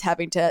is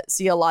having to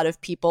see a lot of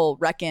people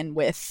reckon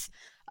with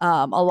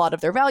a lot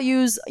of their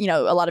values,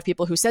 a lot of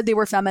people who said they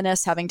were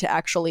feminists having to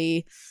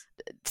actually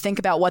think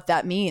about what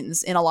that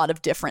means in a lot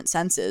of different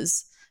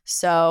senses.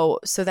 So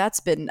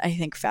that's been, I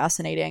think,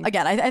 fascinating.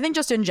 Again, I think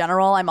just in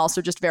general, I'm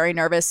also just very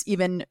nervous,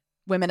 even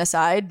women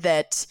aside,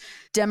 that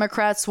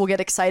Democrats will get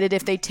excited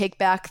if they take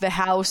back the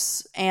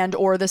House and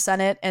or the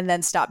Senate and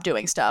then stop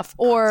doing stuff.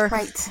 Or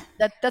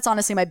that's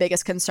honestly my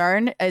biggest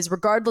concern is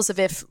regardless of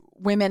if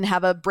women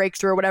have a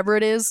breakthrough or whatever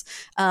it is,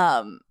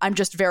 I'm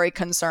just very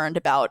concerned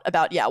about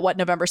what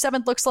November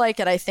 7th looks like.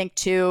 And I think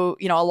too,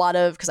 a lot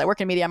of, because I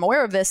work in media, I'm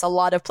aware of this, a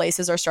lot of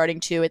places are starting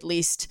to at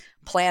least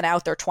plan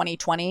out their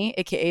 2020,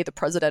 aka the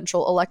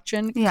presidential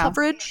election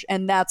coverage.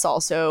 And that's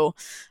also,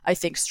 I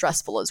think,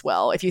 stressful as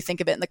well. If you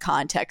think of it in the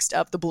context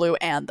of the blue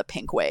and the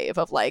pink wave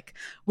of like,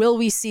 will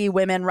we see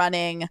women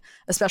running,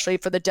 especially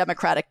for the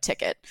Democratic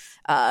ticket?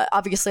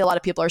 Obviously, a lot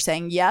of people are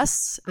saying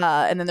yes.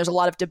 And then there's a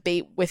lot of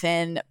debate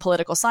within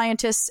political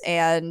scientists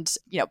and,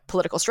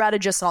 political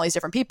strategists and all these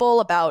different people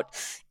about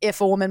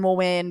if a woman will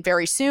win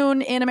very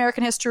soon in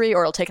American history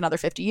or it'll take another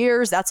 50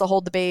 years. That's a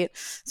whole debate.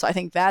 So I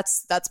think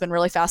that's been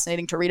really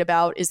fascinating to read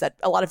about, is that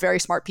a lot of very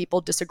smart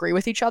people disagree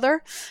with each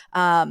other.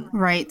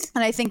 Right.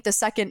 And I think the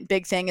second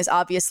big thing is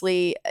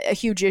obviously a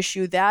huge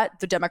issue that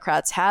the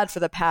Democrats had for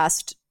the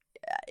past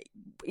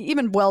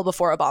even well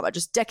before Obama,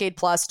 just decade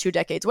plus, 2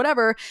 decades,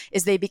 whatever,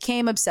 is they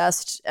became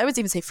obsessed. I would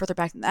even say further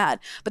back than that,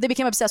 but they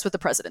became obsessed with the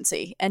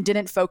presidency and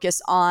didn't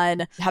focus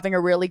on having a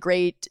really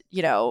great,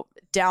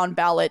 down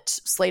ballot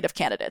slate of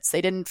candidates.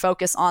 They didn't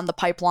focus on the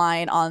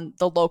pipeline, on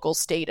the local,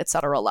 state, et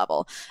cetera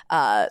level.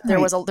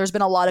 There's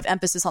been a lot of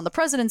emphasis on the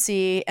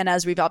presidency. And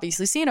as we've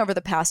obviously seen over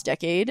the past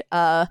decade,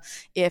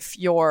 if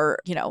your,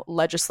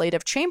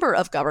 legislative chamber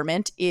of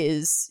government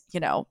is,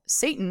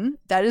 Satan,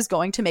 that is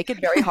going to make it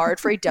very hard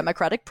for a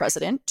Democratic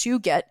president to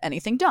get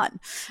anything done.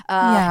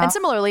 And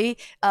similarly,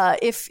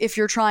 if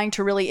you're trying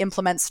to really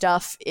implement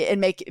stuff and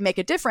make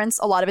a difference,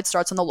 a lot of it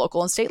starts on the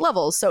local and state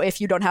levels. So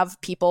if you don't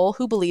have people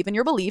who believe in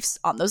your beliefs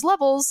on those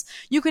levels,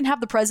 you can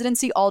have the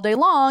presidency all day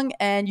long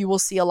and you will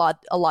see a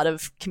lot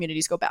of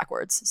communities go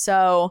backwards.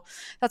 So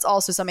that's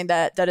also something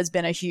that has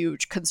been a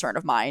huge concern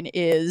of mine,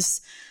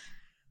 is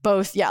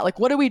both, yeah, like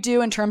what do we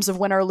do in terms of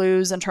win or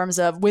lose, in terms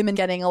of women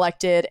getting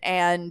elected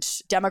and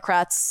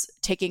Democrats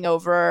taking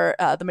over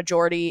the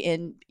majority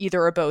in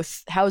either or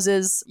both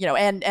houses,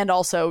 and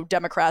also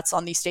Democrats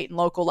on the state and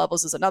local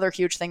levels is another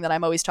huge thing that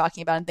I'm always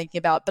talking about and thinking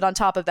about. But on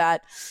top of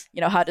that,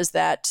 how does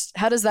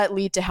that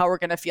lead to how we're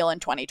going to feel in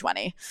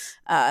 2020?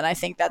 And I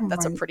think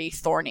that's a pretty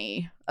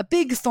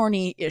big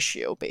thorny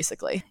issue,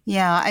 basically.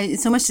 Yeah,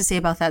 so much to say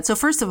about that. So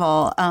first of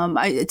all,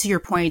 to your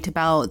point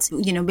about,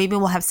 maybe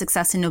we'll have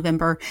success in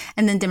November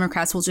and then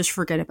Democrats will just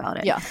forget about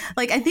it. Yeah.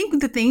 Like, I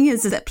think the thing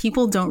is that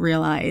people don't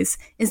realize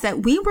is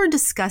that we were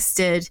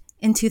disgusted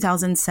in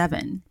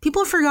 2007.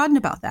 People have forgotten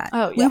about that.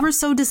 Oh, yeah. We were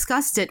so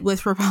disgusted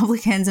with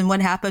Republicans and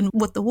what happened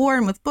with the war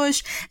and with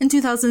Bush in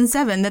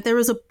 2007 that there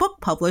was a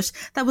book published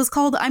that was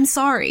called I'm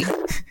Sorry.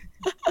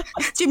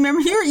 Do you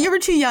remember? You were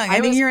too young.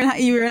 I think you were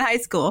in high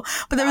school.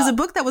 But there was a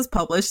book that was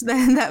published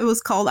that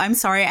was called I'm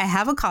Sorry. I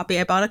have a copy.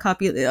 I bought a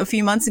copy a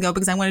few months ago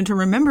because I wanted to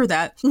remember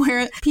that,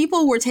 where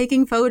people were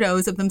taking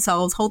photos of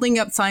themselves holding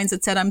up signs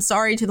that said I'm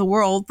sorry to the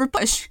world for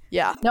Bush.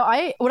 Yeah. No,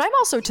 what I'm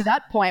also, to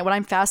that point, what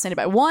I'm fascinated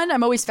by, one,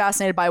 I'm always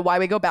fascinated by why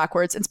we go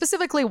backwards, and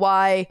specifically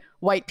why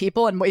white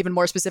people, and even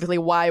more specifically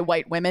why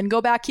white women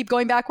keep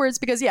going backwards.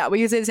 Because yeah, we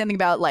can say the same thing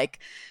about like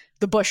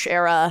the Bush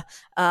era,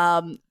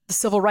 the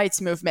civil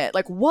rights movement.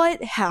 Like,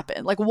 what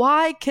happened? Like,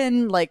 why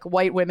can like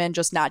white women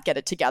just not get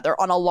it together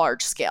on a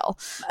large scale?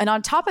 And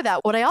on top of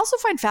that, what I also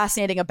find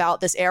fascinating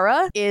about this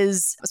era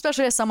is,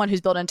 especially as someone who's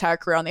built an entire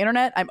career on the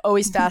internet, I'm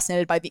always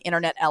fascinated by the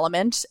internet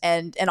element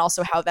and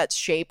also how that's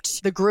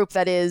shaped the group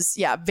that is,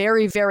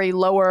 very, very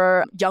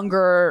lower,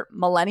 younger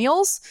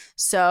millennials.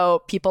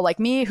 So people like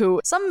me,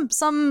 who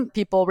some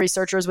people,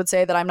 researchers would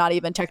say that I'm not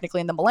even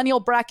technically in the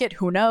millennial bracket,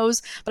 who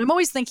knows? But I'm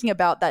always thinking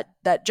about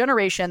that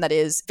generation that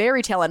is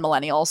very tail end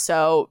millennial.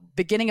 So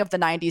beginning of the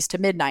 90s to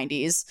mid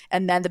 90s,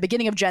 and then the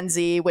beginning of Gen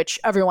Z, which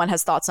everyone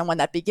has thoughts on when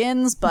that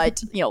begins,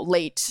 but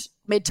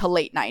mid to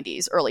late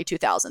 90s, early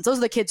 2000s. Those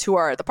are the kids who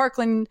are the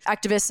Parkland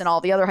activists and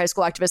all the other high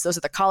school activists. Those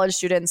are the college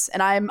students.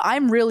 And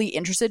I'm really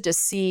interested to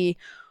see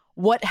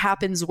what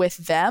happens with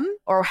them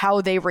or how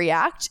they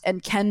react,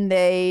 and can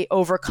they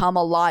overcome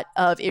a lot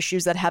of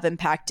issues that have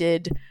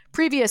impacted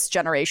previous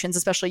generations,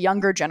 especially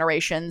younger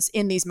generations,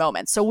 in these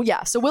moments. So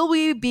will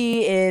we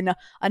be in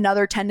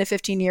another 10 to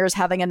 15 years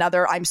having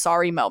another I'm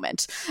sorry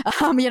moment?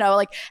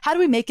 Like, how do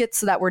we make it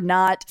so that we're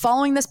not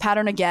following this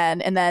pattern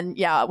again? And then,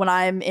 when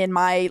I'm in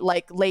my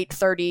like late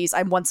 30s,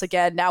 I'm once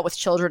again now with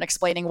children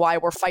explaining why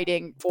we're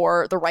fighting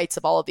for the rights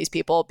of all of these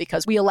people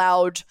because we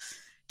allowed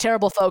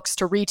terrible folks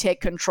to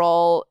retake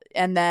control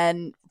and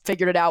then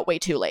figured it out way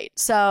too late.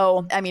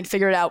 So,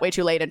 figured it out way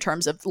too late in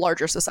terms of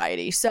larger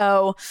society.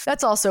 So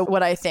that's also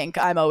what I think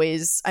I'm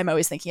always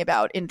thinking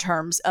about in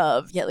terms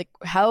of, like,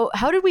 how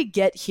did we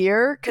get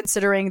here,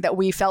 considering that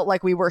we felt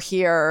like we were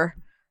here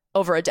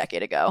over a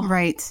decade ago.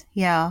 Right.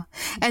 Yeah.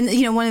 And,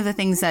 one of the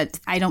things that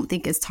I don't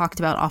think is talked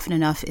about often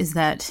enough is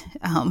that,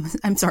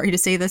 I'm sorry to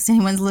say this to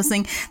anyone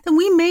listening, that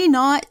we may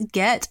not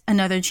get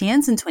another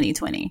chance in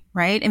 2020,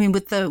 right? I mean,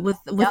 with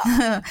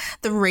the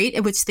rate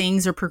at which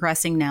things are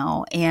progressing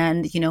now,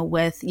 and,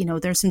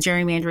 there's some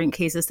gerrymandering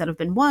cases that have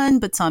been won,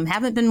 but some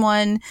haven't been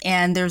won.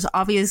 And there's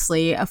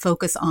obviously a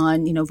focus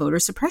on, voter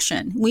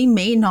suppression. We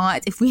may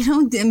not, if we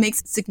don't make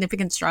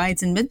significant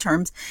strides in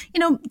midterms,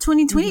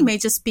 2020 may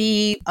just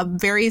be a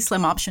very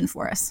slim option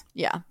for us.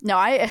 Yeah. No,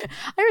 I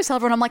always tell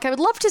everyone, I'm like, I would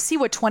love to see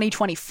what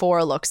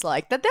 2024 looks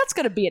like. That's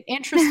going to be an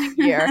interesting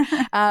year.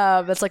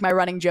 That's like my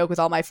running joke with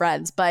all my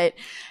friends. But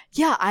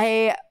yeah,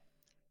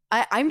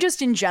 I'm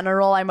just in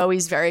general, I'm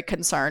always very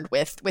concerned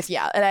with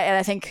and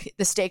I think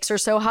the stakes are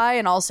so high,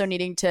 and also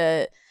needing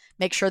to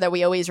make sure that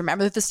we always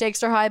remember that the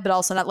stakes are high, but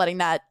also not letting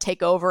that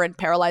take over and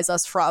paralyze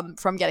us from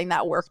getting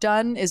that work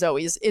done is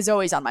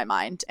always on my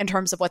mind in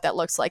terms of what that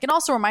looks like. And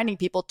also reminding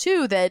people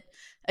too that,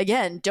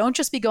 again, don't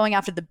just be going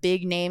after the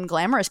big name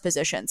glamorous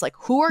positions. Like,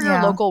 who are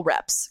your local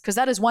reps? Because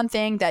that is one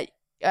thing that,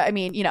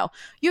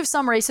 you have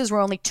some races where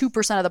only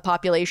 2% of the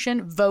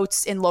population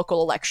votes in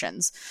local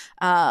elections.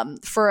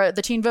 For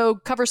the Teen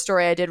Vogue cover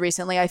story I did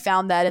recently, I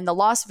found that in the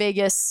Las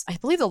Vegas, I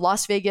don't know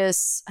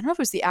if it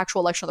was the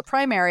actual election or the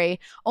primary,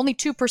 only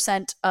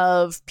 2%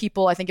 of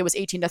people, I think it was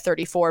 18 to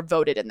 34,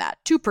 voted in that.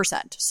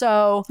 2%.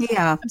 So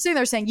I'm sitting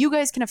there saying, you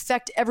guys can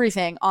affect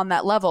everything on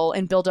that level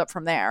and build up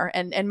from there.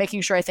 And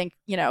making sure, I think,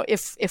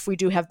 if we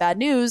do have bad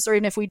news, or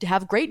even if we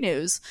have great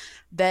news,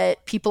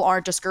 that people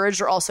aren't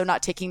discouraged or also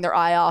not taking their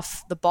eye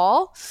off the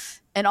ball,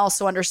 and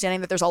also understanding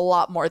that there's a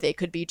lot more they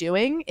could be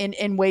doing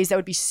in ways that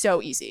would be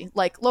so easy.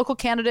 Like, local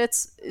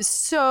candidates is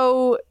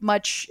so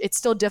much, it's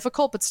still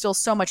difficult, but still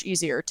so much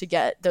easier to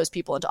get those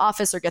people into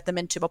office or get them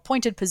into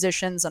appointed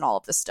positions and all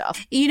of this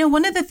stuff.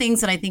 One of the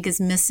things that I think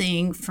is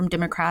missing from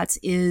Democrats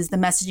is the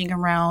messaging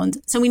around,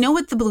 so we know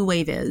what the blue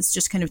wave is,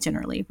 just kind of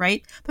generally,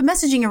 right? But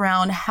messaging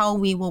around how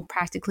we will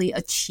practically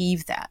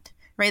achieve that.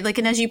 Right. Like,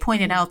 and as you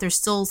pointed out, there's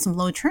still some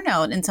low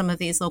turnout in some of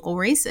these local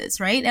races.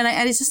 Right. And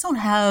I just don't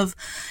have,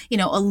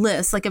 a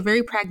list, like a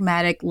very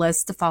pragmatic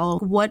list to follow.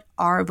 What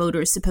are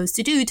voters supposed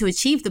to do to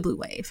achieve the blue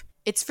wave?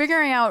 It's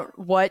figuring out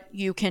what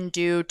you can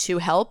do to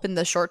help in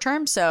the short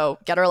term. So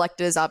Get Her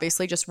Elected is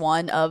obviously just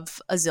one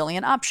of a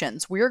zillion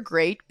options. We're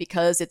great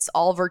because it's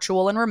all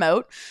virtual and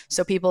remote.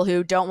 So people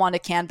who don't want to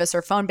canvass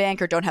or phone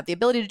bank or don't have the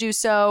ability to do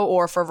so,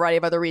 or for a variety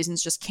of other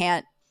reasons just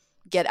can't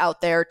get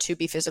out there to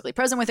be physically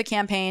present with a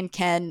campaign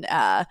can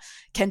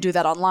do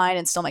that online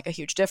and still make a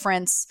huge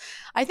difference.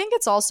 I think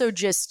it's also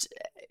just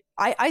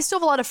I still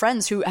have a lot of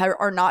friends who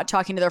are not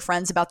talking to their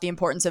friends about the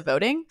importance of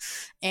voting,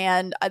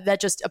 and that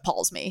just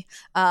appalls me.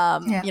 I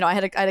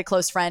had a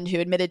close friend who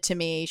admitted to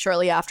me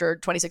shortly after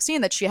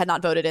 2016 that she had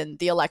not voted in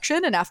the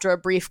election, and after a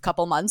brief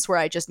couple months where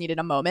I just needed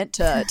a moment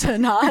to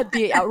not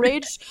be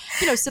outraged,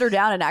 sit her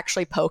down and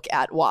actually poke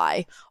at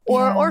why.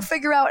 Or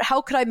figure out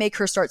how could I make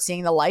her start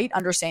seeing the light,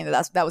 understanding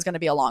that was going to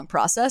be a long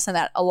process and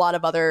that a lot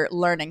of other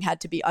learning had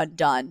to be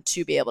undone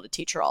to be able to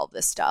teach her all of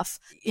this stuff.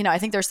 I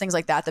think there's things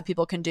like that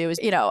people can do.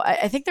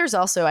 I think there's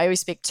also, I always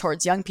speak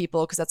towards young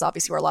people because that's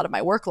obviously where a lot of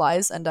my work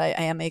lies, and I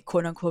am a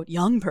quote unquote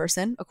young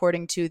person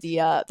according to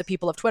the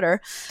people of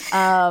Twitter.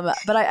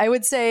 But I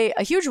would say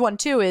a huge one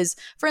too is,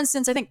 for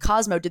instance, I think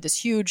Cosmo did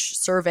this huge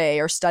survey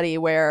or study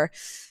where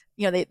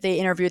they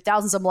interviewed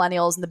thousands of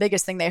millennials, and the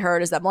biggest thing they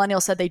heard is that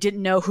millennials said they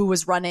didn't know who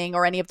was running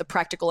or any of the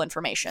practical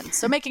information.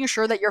 So making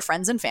sure that your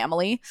friends and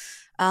family,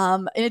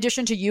 in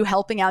addition to you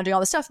helping out and doing all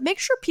this stuff, make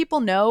sure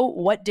people know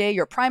what day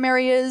your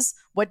primary is,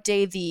 what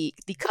day the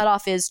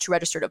cutoff is to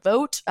register to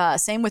vote.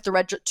 Same with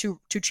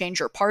to change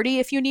your party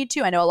if you need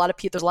to. I know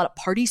there's a lot of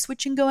party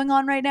switching going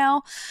on right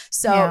now.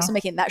 So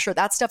making sure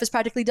that stuff is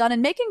practically done,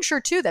 and making sure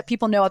too that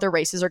people know other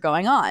races are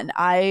going on.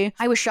 I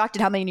was shocked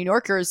at how many New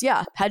Yorkers,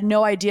 had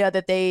no idea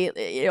that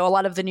a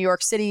lot of the New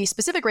York City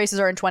specific races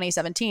are in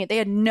 2017. They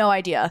had no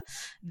idea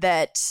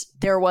that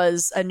there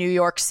was a New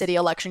York City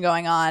election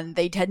going on.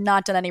 They had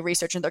not done any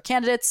research into their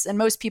candidates, and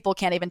most people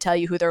can't even tell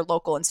you who their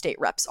local and state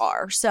reps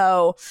are.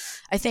 So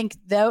I think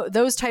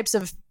those types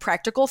of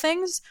practical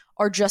things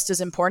are just as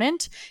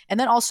important. And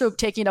then also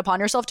taking it upon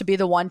yourself to be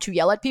the one to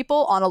yell at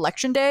people on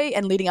election day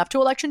and leading up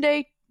to election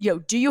day.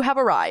 Do you have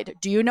a ride?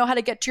 Do you know how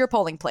to get to your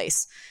polling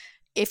place?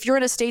 If you're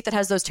in a state that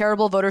has those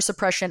terrible voter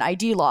suppression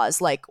ID laws,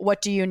 like, what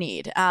do you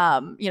need?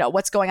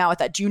 What's going on with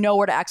that? Do you know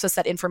where to access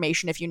that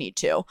information if you need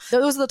to?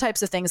 Those are the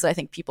types of things that I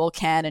think people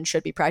can and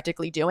should be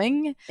practically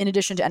doing, in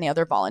addition to any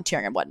other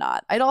volunteering and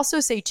whatnot. I'd also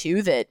say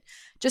too that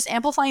just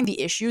amplifying the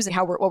issues and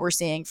what we're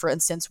seeing, for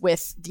instance,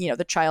 with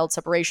the child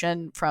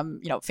separation from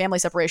family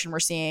separation we're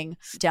seeing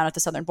down at the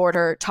southern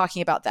border,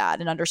 talking about that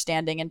and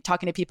understanding and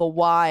talking to people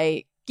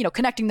why.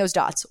 Connecting those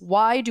dots.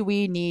 Why do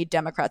we need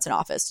Democrats in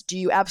office? Do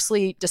you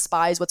absolutely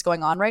despise what's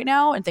going on right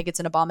now and think it's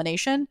an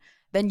abomination?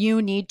 Then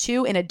you need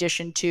to, in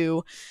addition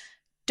to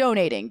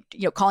donating,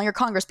 calling your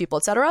Congress people,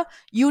 etc.,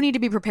 you need to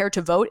be prepared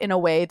to vote in a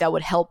way that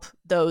would help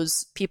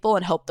those people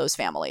and help those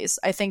families.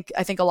 I think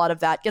a lot of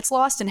that gets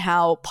lost in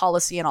how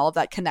policy and all of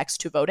that connects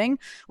to voting,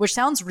 which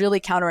sounds really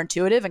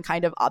counterintuitive and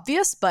kind of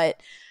obvious,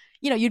 but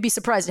you'd be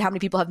surprised at how many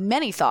people have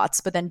many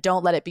thoughts, but then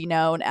don't let it be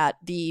known at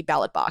the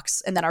ballot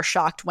box and then are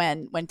shocked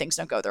when things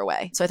don't go their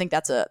way. So I think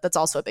that's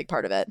also a big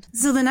part of it.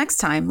 So the next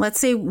time, let's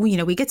say,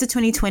 we get to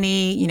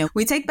 2020,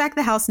 we take back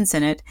the House and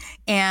Senate,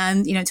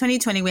 and,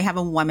 2020, we have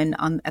a woman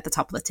at the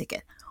top of the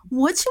ticket.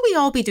 What should we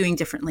all be doing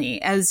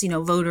differently as,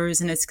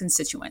 voters and as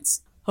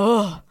constituents?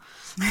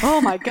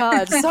 Oh my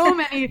God, so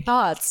many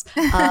thoughts.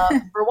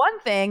 For one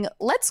thing,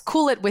 let's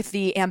cool it with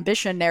the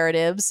ambition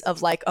narratives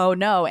of like, oh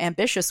no,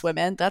 ambitious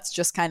women, that's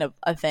just kind of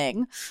a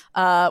thing.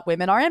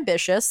 Women are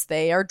ambitious,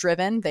 they are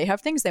driven, they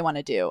have things they want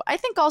to do. I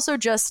think also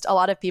just a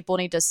lot of people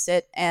need to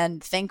sit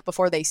and think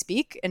before they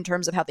speak in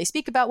terms of how they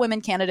speak about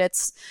women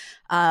candidates,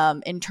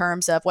 in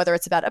terms of whether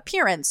it's about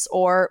appearance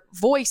or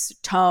voice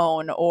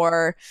tone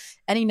or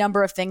any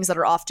number of things that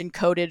are often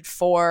coded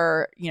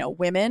for,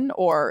 women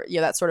or,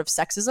 that sort of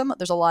sexism.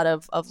 There's a lot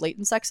of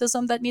latent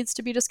sexism that needs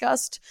to be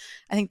discussed.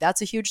 I think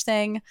that's a huge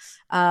thing.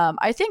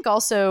 I think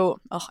also,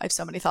 I have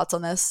so many thoughts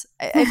on this.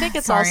 I think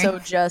it's also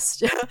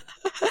just,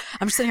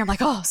 I'm just sitting here, I'm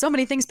like, so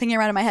many things pinging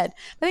around in my head.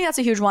 I think that's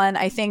a huge one.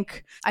 I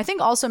think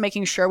also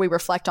making sure we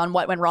reflect on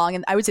what went wrong.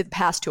 And I would say the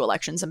past two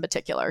elections in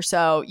particular.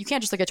 So you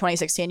can't just look at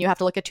 2016, you have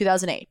to look at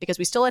 2008 because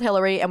we still had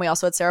Hillary and we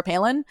also had Sarah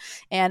Palin.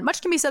 And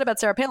much can be said about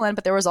Sarah Palin,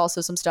 but there was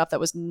also some stuff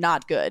that was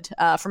not good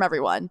from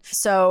everyone.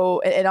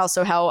 So, and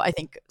also how I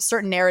think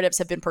certain narratives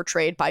have been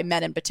portrayed by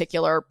men in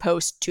particular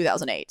post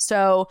 2008.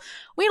 So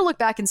we need to look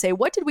back and say,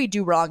 what did we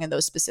do wrong in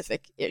those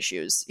specific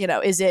issues?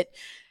 Is it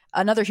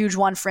another huge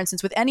one, for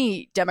instance, with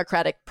any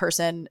Democratic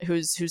person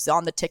who's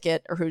on the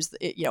ticket or who's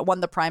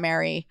won the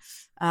primary,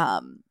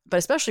 but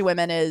especially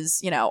women,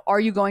 is are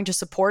you going to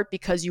support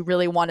because you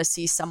really want to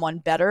see someone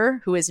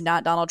better who is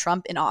not Donald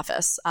Trump in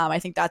office? I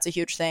think that's a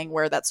huge thing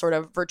where that sort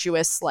of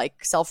virtuous,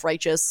 like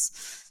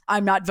self-righteous,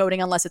 I'm not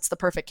voting unless it's the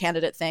perfect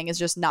candidate thing is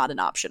just not an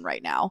option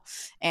right now.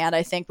 And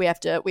I think we have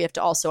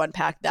to also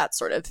unpack that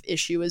sort of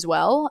issue as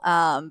well.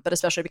 But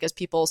especially because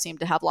people seem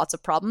to have lots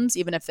of problems,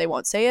 even if they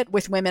won't say it,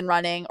 with women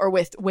running or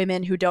with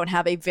women who don't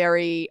have a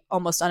very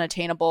almost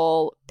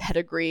unattainable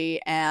pedigree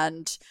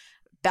and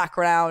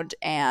background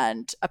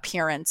and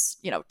appearance,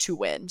 to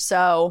win.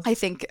 So I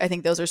think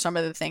those are some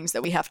of the things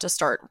that we have to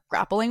start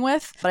grappling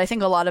with. But I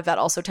think a lot of that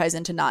also ties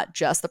into not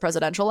just the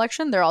presidential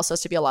election. There also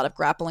has to be a lot of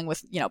grappling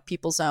with,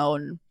 people's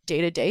own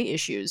day-to-day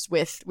issues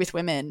with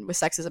women, with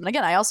sexism. And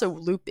again, I also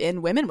loop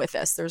in women with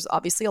this. There's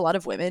obviously a lot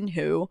of women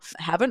who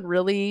haven't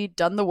really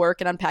done the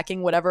work in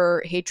unpacking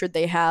whatever hatred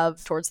they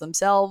have towards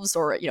themselves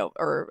or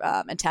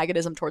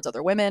antagonism towards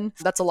other women.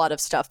 That's a lot of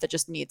stuff that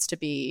just needs to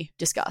be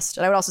discussed.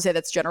 And I would also say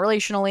that's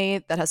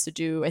generationally, that has to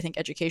do, I think,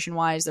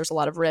 education-wise. There's a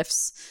lot of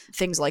rifts,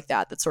 things like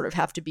that sort of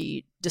have to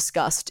be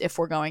discussed if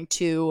we're going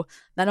to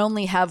not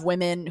only have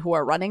women who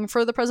are running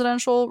for the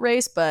presidential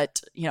race,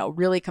 but,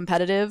 really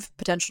competitive,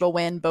 potential to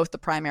win both the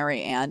primary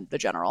and the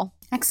general.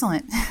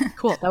 Excellent.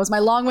 Cool. That was my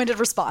long-winded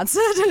response to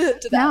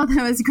that. No,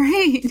 that was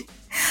great.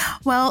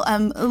 Well,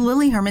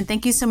 Lily Herman,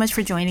 thank you so much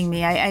for joining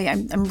me.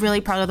 I'm really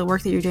proud of the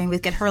work that you're doing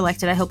with Get Her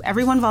Elected. I hope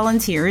everyone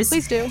volunteers.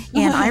 Please do.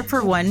 And I,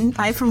 for one,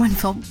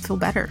 feel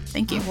better.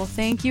 Thank you. Well,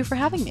 thank you for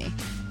having me.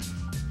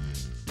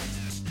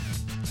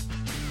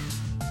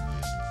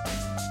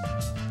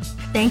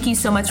 Thank you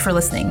so much for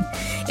listening.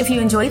 If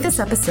you enjoyed this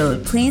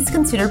episode, please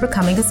consider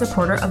becoming a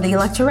supporter of the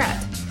Electorate.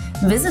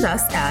 Visit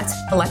us at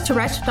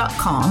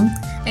electorate.com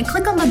and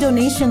click on the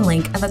donation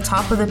link at the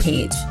top of the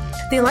page.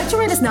 The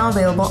Electorate is now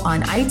available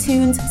on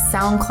iTunes,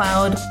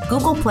 SoundCloud,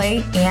 Google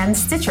Play, and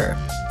Stitcher.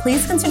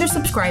 Please consider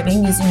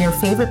subscribing using your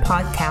favorite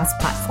podcast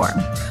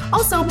platform.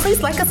 Also,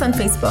 please like us on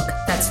Facebook.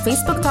 That's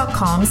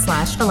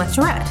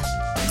facebook.com/electorate.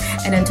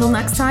 And until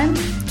next time,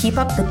 keep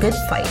up the good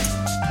fight.